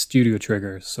Studio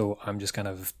Trigger, so I'm just kind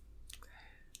of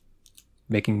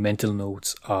making mental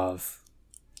notes of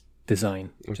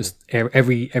design. Okay. Just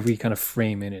every kind of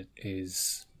frame in it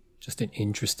is just an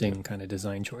interesting kind of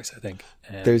design choice, I think.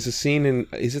 There's a scene in,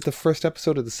 is it the first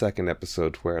episode or the second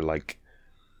episode, where like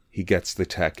he gets the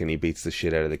tech and he beats the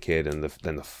shit out of the kid, and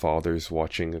then the father's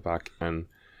watching it back. And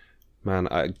man,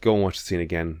 I go and watch the scene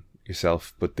again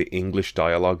yourself, but the English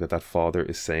dialogue that father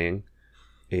is saying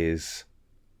is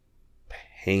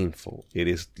painful. It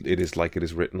is like it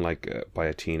is written like by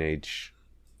a teenage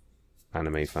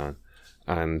anime fan,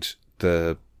 and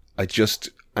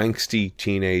angsty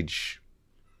teenage,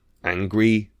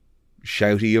 angry,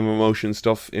 shouty of emotion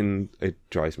stuff it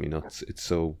drives me nuts. It's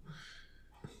so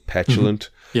petulant.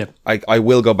 Yeah, I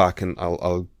will go back and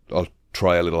I'll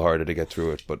try a little harder to get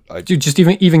through it, but I just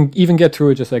even get through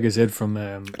it, just like I said, from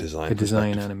a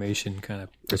design animation kind of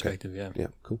perspective. Okay. Yeah,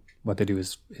 cool. What they do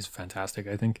is fantastic,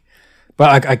 I think.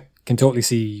 But I can totally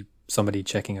see somebody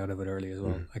checking out of it early as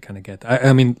well. I kind of get that.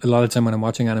 I mean, a lot of the time when I'm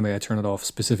watching anime, I turn it off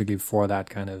specifically for that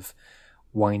kind of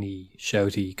whiny,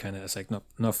 shouty kind of. It's like not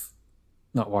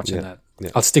watching that. Yeah.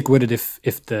 I'll stick with it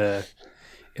if the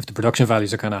production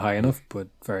values are kind of high enough, but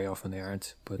very often they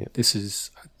aren't. But this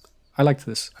is, I liked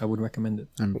this. I would recommend it.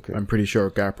 I'm pretty sure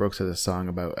Garth Brooks has a song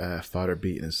about a father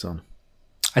beating his son.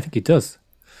 I think he does.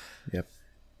 Yep.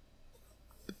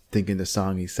 Thinking the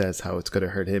song, he says how it's going to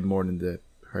hurt him more than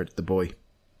hurt the boy.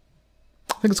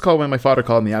 I think it's called When My Father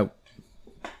Called Me Out.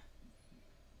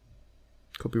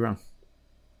 Could be wrong.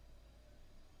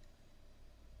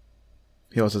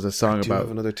 He also has a song about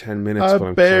another 10 minutes.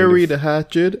 I bury the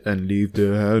hatchet and leave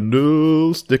the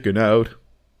handle sticking out.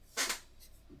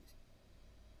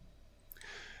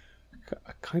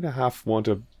 I kind of half want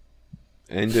to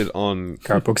end it on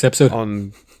Garth Brooks episode,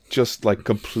 on just like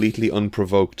completely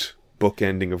unprovoked book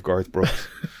ending of Garth Brooks.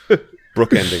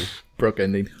 Brook Ending. Brook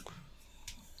Ending.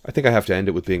 I think I have to end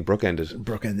it with being Brook Ended.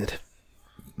 Brook Ended.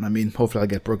 I mean, hopefully I'll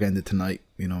get Brook Ended tonight.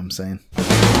 You know what I'm saying?